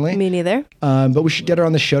personally. Me neither. But we should get her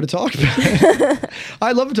on the show to talk about it.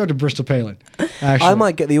 I'd love to talk to Bristol Palin. Actually. I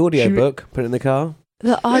might get the audio book, put it in the car.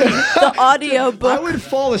 The audio book. I would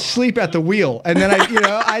fall asleep at the wheel, and then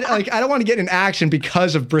I don't want to get in action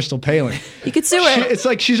because of Bristol Palin. You could sue her. It's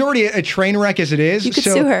like she's already a train wreck as it is. You could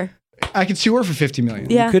sue her. I could sue her for $50 million.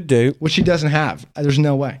 Yeah. You could do. Which she doesn't have. There's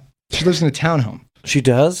no way. She lives in a townhome. She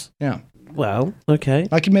does? Yeah. Well, okay.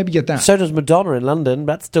 I could maybe get that. So does Madonna in London.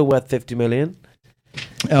 That's still worth $50 million.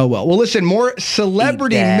 Oh, well. Well, listen, more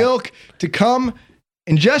celebrity milk to come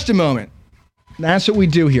in just a moment. That's what we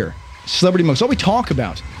do here. Celebrity milk. It's all we talk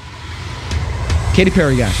about. Katy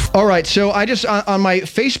Perry, guys. All right, so I just, on my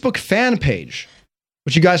Facebook fan page,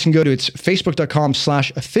 which you guys can go to, it's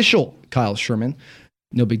facebook.com/official Kyle Sherman.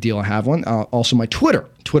 No big deal, I have one. Also my Twitter,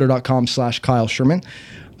 twitter.com/Kyle Sherman.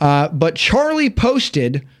 But Charlie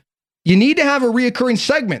posted, you need to have a reoccurring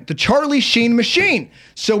segment, the Charlie Sheen Machine.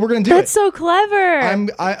 So we're going to do That's so clever.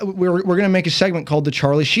 We're going to make a segment called the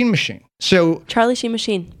Charlie Sheen Machine. So Charlie Sheen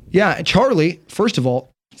Machine. Yeah, Charlie, first of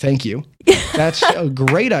all, thank you. That's a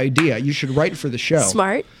great idea. You should write for the show.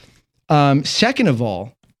 Smart. Second of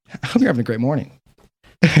all, I hope you're having a great morning.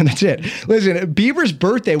 That's it. Listen, Bieber's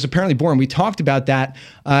birthday was apparently boring. We talked about that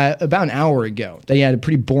about an hour ago. That he had a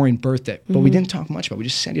pretty boring birthday, but we didn't talk much about it. We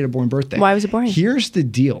just said he had a boring birthday. Why was it boring? Here's the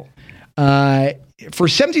deal. For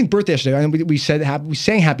his 17th birthday yesterday, we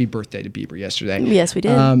sang happy birthday to Bieber yesterday. Yes, we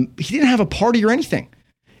did. He didn't have a party or anything.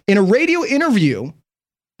 In a radio interview,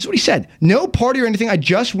 that's what he said. No party or anything. I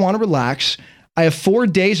just want to relax. I have 4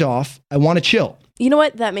 days off. I want to chill. You know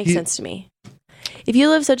what? That makes sense to me. If you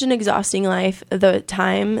live such an exhausting life, the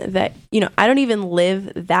time that, I don't even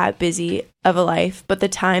live that busy of a life, but the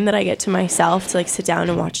time that I get to myself to sit down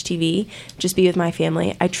and watch TV, just be with my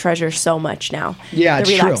family, I treasure so much now. Yeah,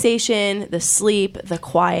 the it's relaxation, the sleep, the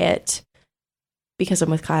quiet, because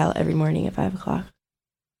I'm with Kyle every morning at 5 o'clock.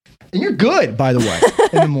 And you're good, by the way,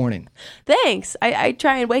 in the morning. Thanks. I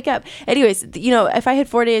try and wake up. Anyways, if I had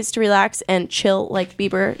 4 days to relax and chill like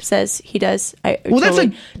Bieber says he does, I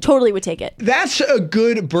totally would take it. That's a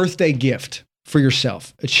good birthday gift for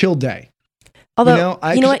yourself. A chill day. Although,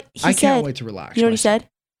 you know what? I can't wait to relax. You know what he said?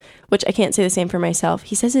 Which I can't say the same for myself.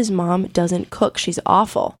 He says his mom doesn't cook. She's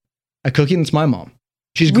awful. I cook it, and it's my mom.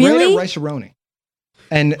 She's great at rice-a-roni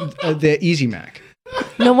and the Easy Mac.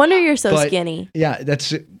 No wonder you're so skinny. Yeah,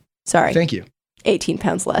 that's it. Sorry. Thank you. 18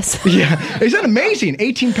 pounds less. Yeah. Isn't that amazing?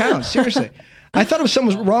 18 pounds. Seriously. I thought it was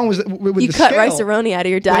something was wrong with you the cut scale. rice-a-roni out of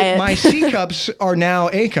your diet. My C cups are now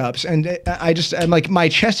A cups, and I'm like, my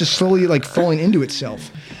chest is slowly like falling into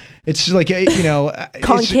itself. It's like,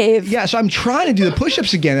 concave. So I'm trying to do the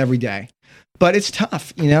push-ups again every day, but it's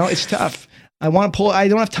tough. It's tough. I want to pull. I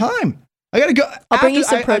don't have time. I got to go. I'll bring you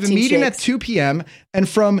some protein I have a meeting shakes. at 2 p.m. and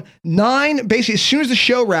from 9, basically as soon as the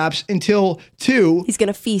show wraps until 2, he's going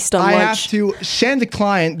to feast on lunch. I have to send the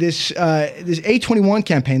client this A21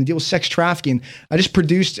 campaign to deal with sex trafficking. I just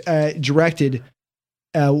produced, directed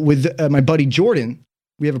with my buddy Jordan.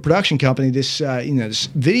 We have a production company. This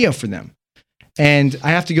video for them. And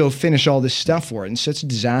I have to go finish all this stuff for it. And so it's a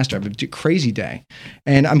disaster. I have a crazy day.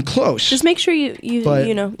 And I'm close. Just make sure you eat.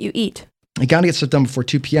 I got to get stuff done before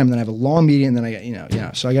 2 p.m. Then I have a long meeting. And then I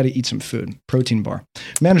got, so I got to eat some food, protein bar.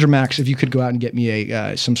 Manager Max, if you could go out and get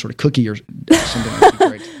me some sort of cookie or something, that'd be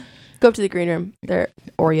great. Go up to the green room. There are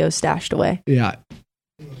Oreos stashed away. Yeah.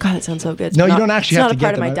 God, that sounds so good. You don't actually have to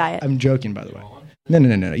get them. It's not a part of my diet. I'm joking, by the way.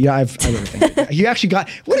 No. Yeah, I've everything. He actually got,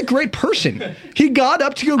 what a great person. He got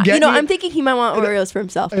up to go get me. I'm thinking he might want Oreos for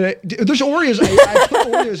himself. There's Oreos. I put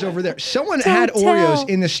Oreos over there. Someone had Oreos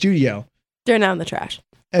in the studio. They're now in the trash.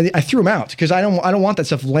 And I threw them out because I don't want that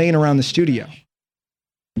stuff laying around the studio.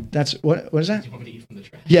 That's what is that? You want me to eat from the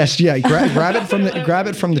trash? Yes, yeah. Grab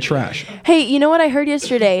it from the trash. Hey, you know what I heard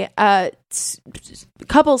yesterday?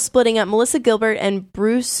 Couples splitting up. Melissa Gilbert and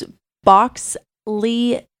Bruce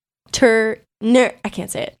Boxleitner. I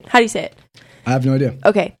can't say it. How do you say it? I have no idea.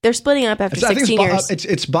 Okay, they're splitting up after 16 years.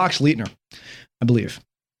 It's Boxleitner, I believe.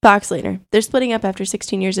 Boxleitner. They're splitting up after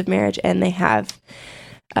 16 years of marriage, and they have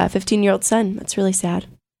a 15-year-old son. That's really sad.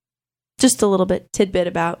 Just a little tidbit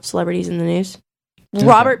about celebrities in the news.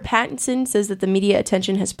 Robert Pattinson says that the media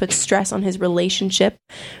attention has put stress on his relationship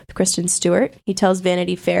with Kristen Stewart. He tells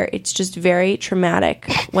Vanity Fair, it's just very traumatic.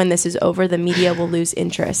 When this is over, the media will lose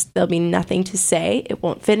interest. There'll be nothing to say. It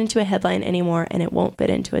won't fit into a headline anymore, and it won't fit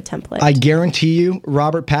into a template. I guarantee you,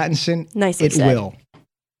 Robert Pattinson, nicely it said. Will.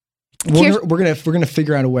 We're gonna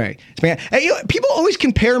figure out a way. Man, people always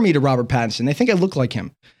compare me to Robert Pattinson. They think I look like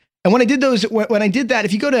him. And when I did that,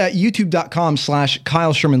 if you go to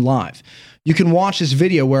youtube.com/Kyle Sherman Live, you can watch this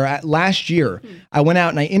video where last year I went out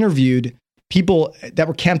and I interviewed people that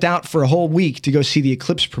were camped out for a whole week to go see the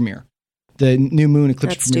eclipse premiere, the new moon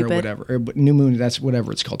eclipse premiere, or whatever. Or new moon, that's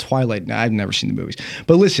whatever it's called, Twilight. No, I've never seen the movies.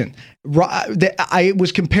 But listen, I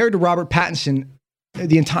was compared to Robert Pattinson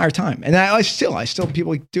the entire time, and I still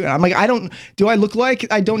people do it. I'm like, do I look like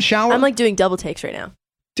I don't shower? I'm like doing double takes right now.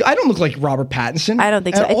 Dude, I don't look like Robert Pattinson. I don't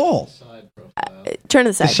think so at all. Turn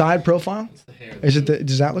to the side. The side profile? Is it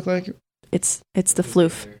does that look like? It's the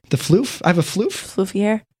floof. The floof? I have a floof? Floofy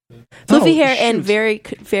hair. Floofy hair and very,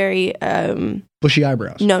 very... bushy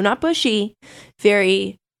eyebrows. No, not bushy.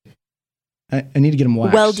 Very... I need to get them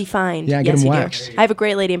waxed. Well-defined. Yeah, get them waxed. I have a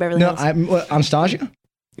great lady in Beverly Hills. Anastasia?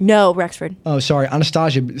 No, Rexford. Oh, sorry.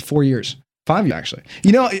 Anastasia, 4 years. 5 years, actually.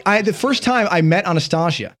 You know, the first time I met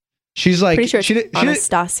Anastasia, she's like... Pretty sure it's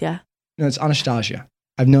Anastasia. No, it's Anastasia.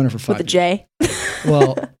 I've known her for 5 years. With a J?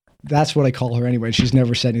 Well... That's what I call her anyway. She's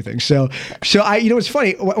never said anything. So it's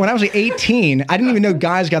funny. When I was like 18, I didn't even know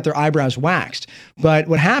guys got their eyebrows waxed. But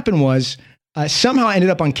what happened was somehow I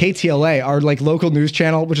ended up on KTLA, our like local news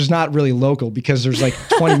channel, which is not really local because there's like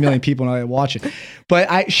 20 million people and I watch it.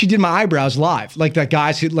 But she did my eyebrows live, like that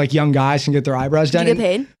guys who like young guys can get their eyebrows done. Did you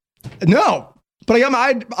get paid? No. But I got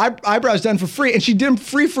my eyebrows done for free, and she did them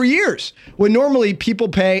free for years. When normally people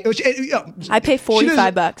pay, I pay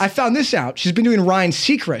 $45. I found this out. She's been doing Ryan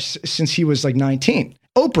Seacrest since he was like 19.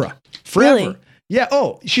 Oprah, forever. Really? Yeah.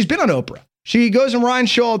 Oh, she's been on Oprah. She goes on Ryan's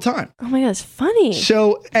show all the time. Oh my God, it's funny.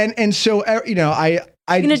 So I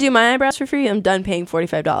You're gonna do my eyebrows for free? I'm done paying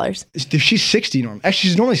 $45. She's 60 normally. Actually,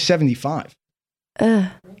 she's normally 75.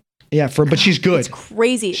 Yeah, but she's good. It's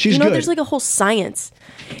crazy. She's good. There's like a whole science.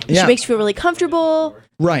 Yeah. She makes you feel really comfortable.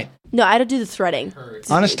 Right. No, I don't do the threading.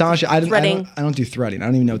 Anastasia, I don't do threading. I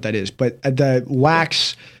don't even know what that is. But the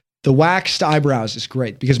waxed eyebrows is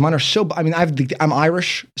great because mine are so. I mean, I'm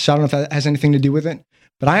Irish, so I don't know if that has anything to do with it.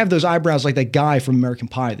 But I have those eyebrows like that guy from American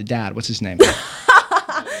Pie, the dad. What's his name?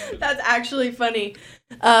 That's actually funny.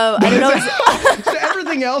 I don't know. So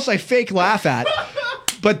everything else I fake laugh at,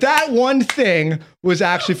 but that one thing was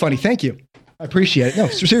actually funny. Thank you. I appreciate it. No,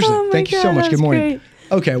 seriously. Thank you so much. Good morning. Great.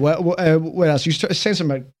 Okay, what else? You saying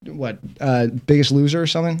something about what? Biggest Loser or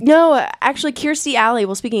something? No, actually, Kirstie Alley.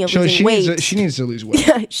 Well, speaking of losing weight, she needs to lose weight.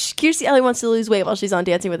 Yeah, Kirstie Alley wants to lose weight while she's on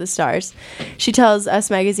Dancing with the Stars. She tells Us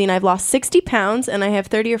Magazine, "I've lost 60 pounds and I have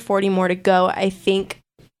 30 or 40 more to go. I think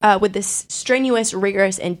with this strenuous,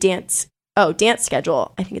 rigorous, and dance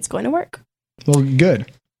schedule, I think it's going to work." Well,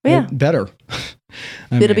 good. Yeah, better.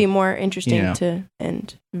 It'll be more interesting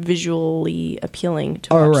and visually appealing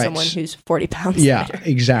to watch someone who's 40 pounds. Yeah, lighter.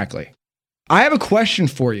 Exactly. I have a question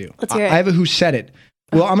for you. Let's hear it. I have a Who Said It.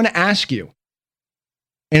 Well, I'm going to ask you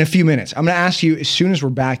in a few minutes. I'm going to ask you as soon as we're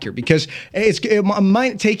back here because it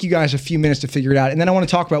might take you guys a few minutes to figure it out. And then I want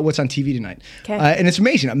to talk about what's on TV tonight. Okay. And it's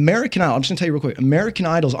amazing. American Idol. I'm just going to tell you real quick. American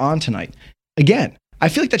Idol's on tonight. Again, I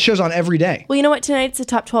feel like that show's on every day. Well, you know what? Tonight it's the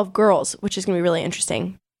top 12 girls, which is going to be really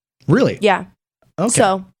interesting. Really? Yeah. Okay.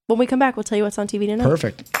 So when we come back, we'll tell you what's on TV tonight.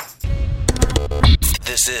 Perfect.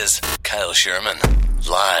 This is Kyle Sherman,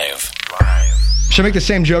 live. Should I make the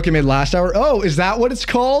same joke I made last hour? Oh, is that what it's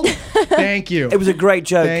called? Thank you. It was a great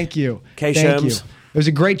joke. Thank you. K. Thank you. Sherms. It was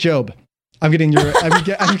a great job. I'm getting your...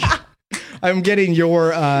 I'm getting your...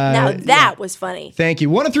 now that was funny. Thank you.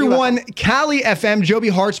 103.1 Cali FM. Joby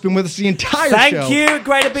Harte's been with us the entire show. Thank you.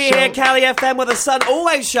 Great to be here, Cali FM, where the sun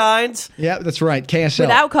always shines. Yeah, that's right. KSL.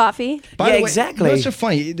 Without coffee. By the way, exactly. What's so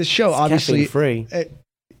funny? The show, it's obviously... caffeine-free.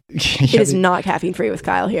 It is not caffeine-free with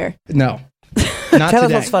Kyle here. No. Not Tell today.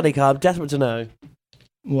 us what's funny, Kyle. I'm desperate to know.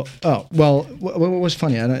 Well, what was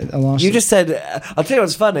funny? I lost You it. just said, I'll tell you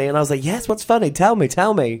what's funny. And I was like, yes, what's funny? Tell me. Well,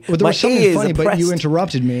 there was something funny, but you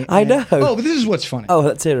interrupted me. I know. Oh, but this is what's funny. Oh,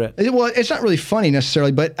 let's hear it. Well, it's not really funny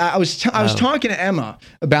necessarily, but I was talking to Emma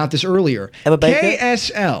about this earlier. Emma Baker?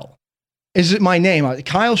 KSL is my name.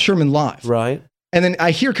 Kyle Sherman Live. Right. And then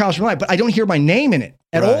I hear Kyle Sherman Live, but I don't hear my name in it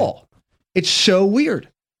at all. It's so weird.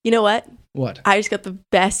 You know what? What? I just got the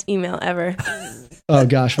best email ever. Oh,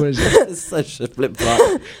 gosh. What is it? It's such a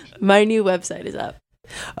flip-flop. My new website is up.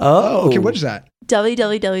 Oh. Okay. What is that?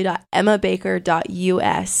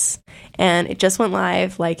 www.emmabaker.us. And it just went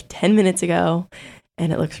live like 10 minutes ago.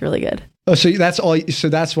 And it looks really good. Oh, so that's all. So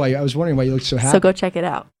that's why I was wondering why you looked so happy. So go check it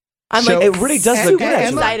out. It really does look good.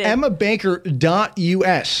 Excited.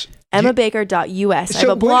 EmmaBaker.us. EmmaBaker.us. I have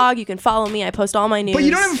a blog. You can follow me. I post all my news. But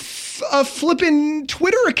you don't have a flippin'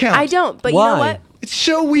 Twitter account. I don't. But Why? you know what? It's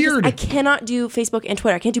so weird. I cannot do Facebook and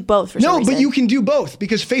Twitter. I can't do both for some reason. No, but you can do both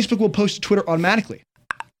because Facebook will post to Twitter automatically,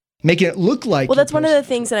 making it look like. Well, that's one of the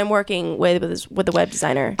things that I'm working with the web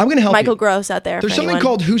designer. I'm going to help Michael you. Gross out there. There's something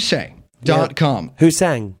called whosay.com. Who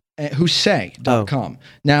sang? Whosay.com.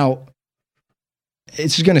 Now,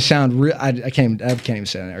 it's going to sound real. I can't even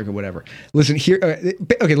say that or whatever. Listen here.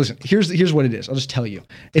 Okay, listen. Here's what it is. I'll just tell you.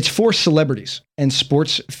 It's for celebrities and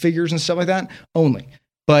sports figures and stuff like that only.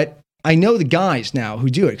 But I know the guys now who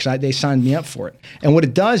do it because they signed me up for it. And what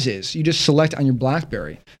it does is you just select on your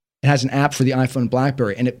BlackBerry. It has an app for the iPhone and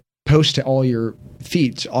BlackBerry, and it posts to all your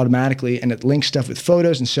feeds automatically, and it links stuff with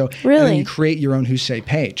photos. And so really? And then you create your own Whosay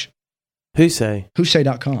page. Whosay?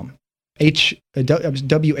 Whosay.com. WHOSAY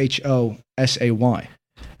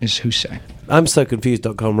is Whosay. I'm so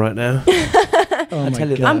confused.com right now. Oh my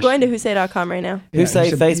gosh. I'm going to whosay.com right now.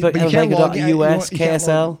 Whosay, Facebook, EmmaBaker.us,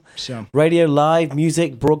 KSL, radio, live,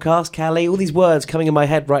 music, broadcast, Cali, all these words coming in my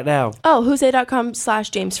head right now. Oh,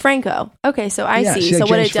 whosay.com/James Franco. Okay, so I see. So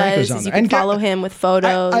what it does is you can follow him with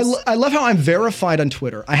photos. I love how I'm verified on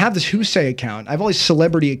Twitter. I have this Whosay account. I have all these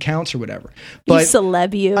celebrity accounts or whatever. But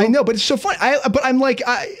celeb you. I know, but it's so funny. But I'm like,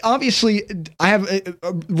 obviously, I have a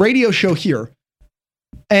radio show here.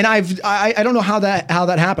 And I don't know how that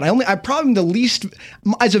happened. I'm probably the least,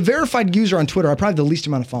 as a verified user on Twitter, I probably have the least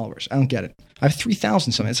amount of followers. I don't get it. I have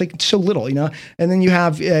 3,000 something. It's like so little, you know. And then you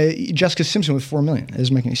have Jessica Simpson with 4 million. It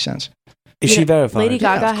doesn't make any sense. Is she verified? Lady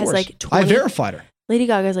Gaga has like 20. I verified her. Lady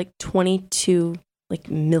Gaga has like 22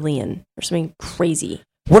 million or something crazy.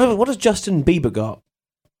 What has Justin Bieber got?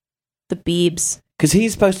 The Biebs. Because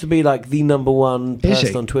he's supposed to be like the number one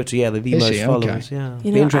person on Twitter. Yeah, the most followers. Okay. Yeah,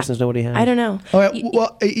 you be interesting to know what he has. I don't know. Oh,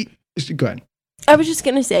 well, go ahead. I was just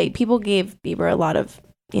gonna say people gave Bieber a lot of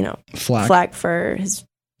flack for his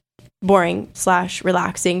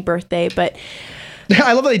boring/relaxing birthday, but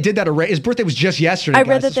I love how they did that. His birthday was just yesterday. I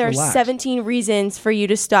read that there are 17 reasons for you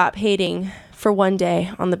to stop hating for one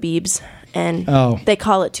day on the Biebs, and they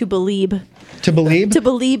call it to believe. To believe? To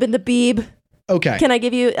believe in the Bieb. Okay. Can I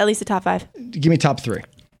give you at least a top 5? Give me top 3.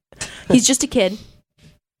 He's just a kid.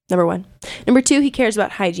 Number 1. Number 2, he cares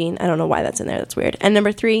about hygiene. I don't know why that's in there. That's weird. And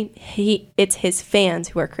number 3, it's his fans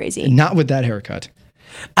who are crazy. Not with that haircut.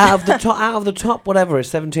 Out of the top, whatever, it's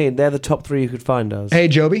 17. They're the top 3 you could find us. Hey,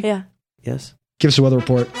 Joby. Yeah. Yes. Give us a weather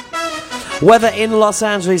report. Weather in Los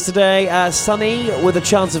Angeles today, sunny with a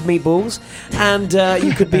chance of meatballs. And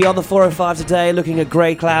you could be on the 405 today looking at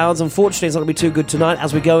grey clouds. Unfortunately, it's not going to be too good tonight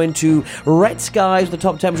as we go into red skies with a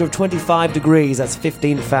top temperature of 25 degrees. That's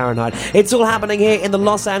 15 Fahrenheit. It's all happening here in the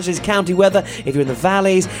Los Angeles County weather. If you're in the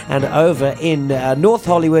valleys and over in North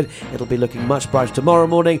Hollywood, it'll be looking much brighter tomorrow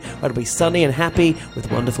morning. Where it'll be sunny and happy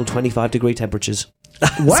with wonderful 25-degree temperatures.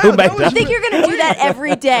 Wow, I think you're going to do that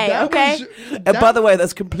every day, okay? By the way,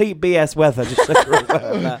 that's complete BS weather. Just so you're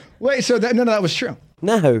aware of that. Wait, so none of that was true?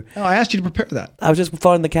 No. Oh, I asked you to prepare that. I was just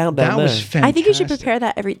following the countdown. That was fantastic. I think you should prepare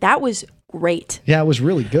that That was great. Yeah, it was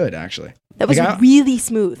really good, actually. That was really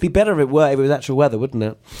smooth. It'd be better if it was actual weather, wouldn't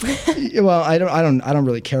it? Well, I don't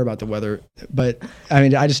really care about the weather, but I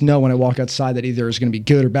mean, I just know when I walk outside that either it's going to be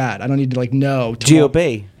good or bad. I don't need to know. G or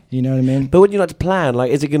B. You know what I mean? But wouldn't you like to plan?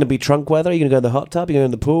 Like, is it going to be trunk weather? Are you going to go in the hot tub? Are you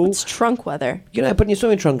going to go in the pool? It's trunk weather. You're putting your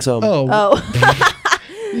swimming trunks on. Oh.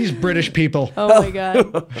 These British people. Oh, my God.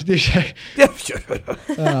 Oh,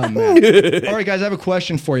 man. All right, guys, I have a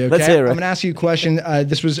question for you, okay? Let's hear it. I'm going to ask you a question.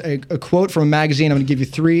 This was a quote from a magazine. I'm going to give you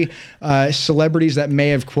 3 celebrities that may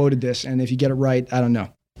have quoted this, and if you get it right, I don't know.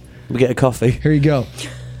 We get a coffee. Here you go.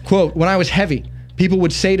 Quote, when I was heavy, people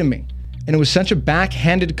would say to me, and it was such a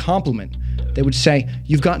backhanded compliment, they would say,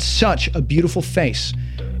 you've got such a beautiful face.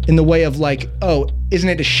 In the way of like, oh, isn't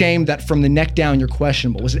it a shame that from the neck down you're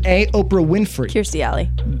questionable? Was it A, Oprah Winfrey? Kirstie Alley.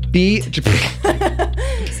 B,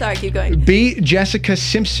 Sorry, keep going. B, Jessica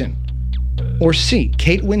Simpson. Or C,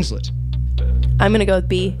 Kate Winslet? I'm going to go with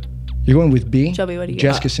B. You're going with B? Joby, what do you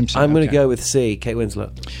Jessica Simpson. I'm going to go with C, Kate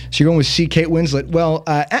Winslet. So you're going with C, Kate Winslet. Well,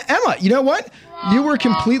 Emma, you know what? You were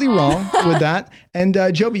completely wrong with that. And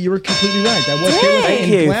Joby, you were completely right. That was Kate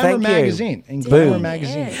Winslet in Glamour magazine. In Glamour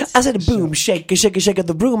magazine. I said a boom, shake, shake, shake of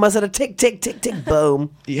the room. I said a tick, tick, tick, tick,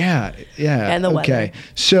 boom. Yeah. And the weather. Okay.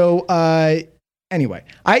 So anyway,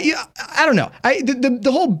 I don't know.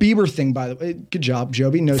 The whole Bieber thing, by the way, good job,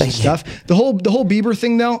 Joby knows his stuff. The whole Bieber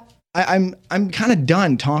thing though, I'm kind of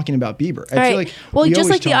done talking about Bieber. I feel like just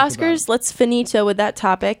like the Oscars, let's finito with that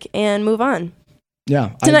topic and move on.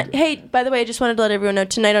 Yeah. Tonight, hey, by the way, I just wanted to let everyone know,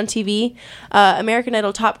 tonight on TV, American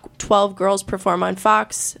Idol top 12 girls perform on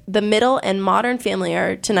Fox. The Middle and Modern Family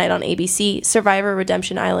are tonight on ABC. Survivor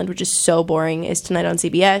Redemption Island, which is so boring, is tonight on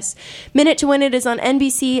CBS. Minute to Win It is on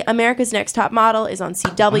NBC. America's Next Top Model is on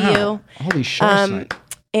CW. Wow. Holy shit.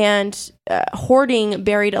 And Hoarding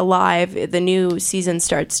Buried Alive, the new season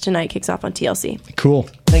starts tonight, kicks off on TLC. Cool.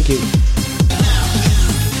 Thank you.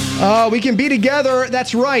 We can be together.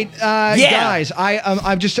 That's right, guys.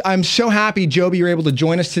 I'm so happy, Joby, you're able to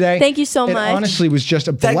join us today. Thank you so much. It honestly was just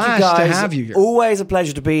a blast to have you here. Always a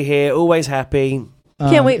pleasure to be here. Always happy.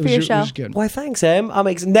 Can't wait for your show. It was good. Why, thanks, Em.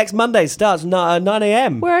 Next Monday starts 9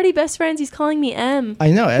 a.m. We're already best friends. He's calling me M.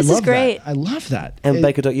 I know. This is great. I love that.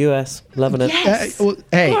 mbaker.us. Loving it. Yes.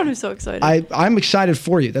 Hey, God, I'm so excited. I'm excited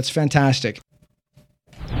for you. That's fantastic.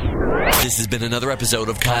 This has been another episode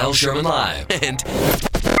of Kyle Sherman Live, and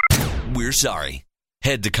we're sorry.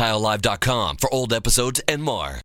 Head to KyleLive.com for old episodes and more.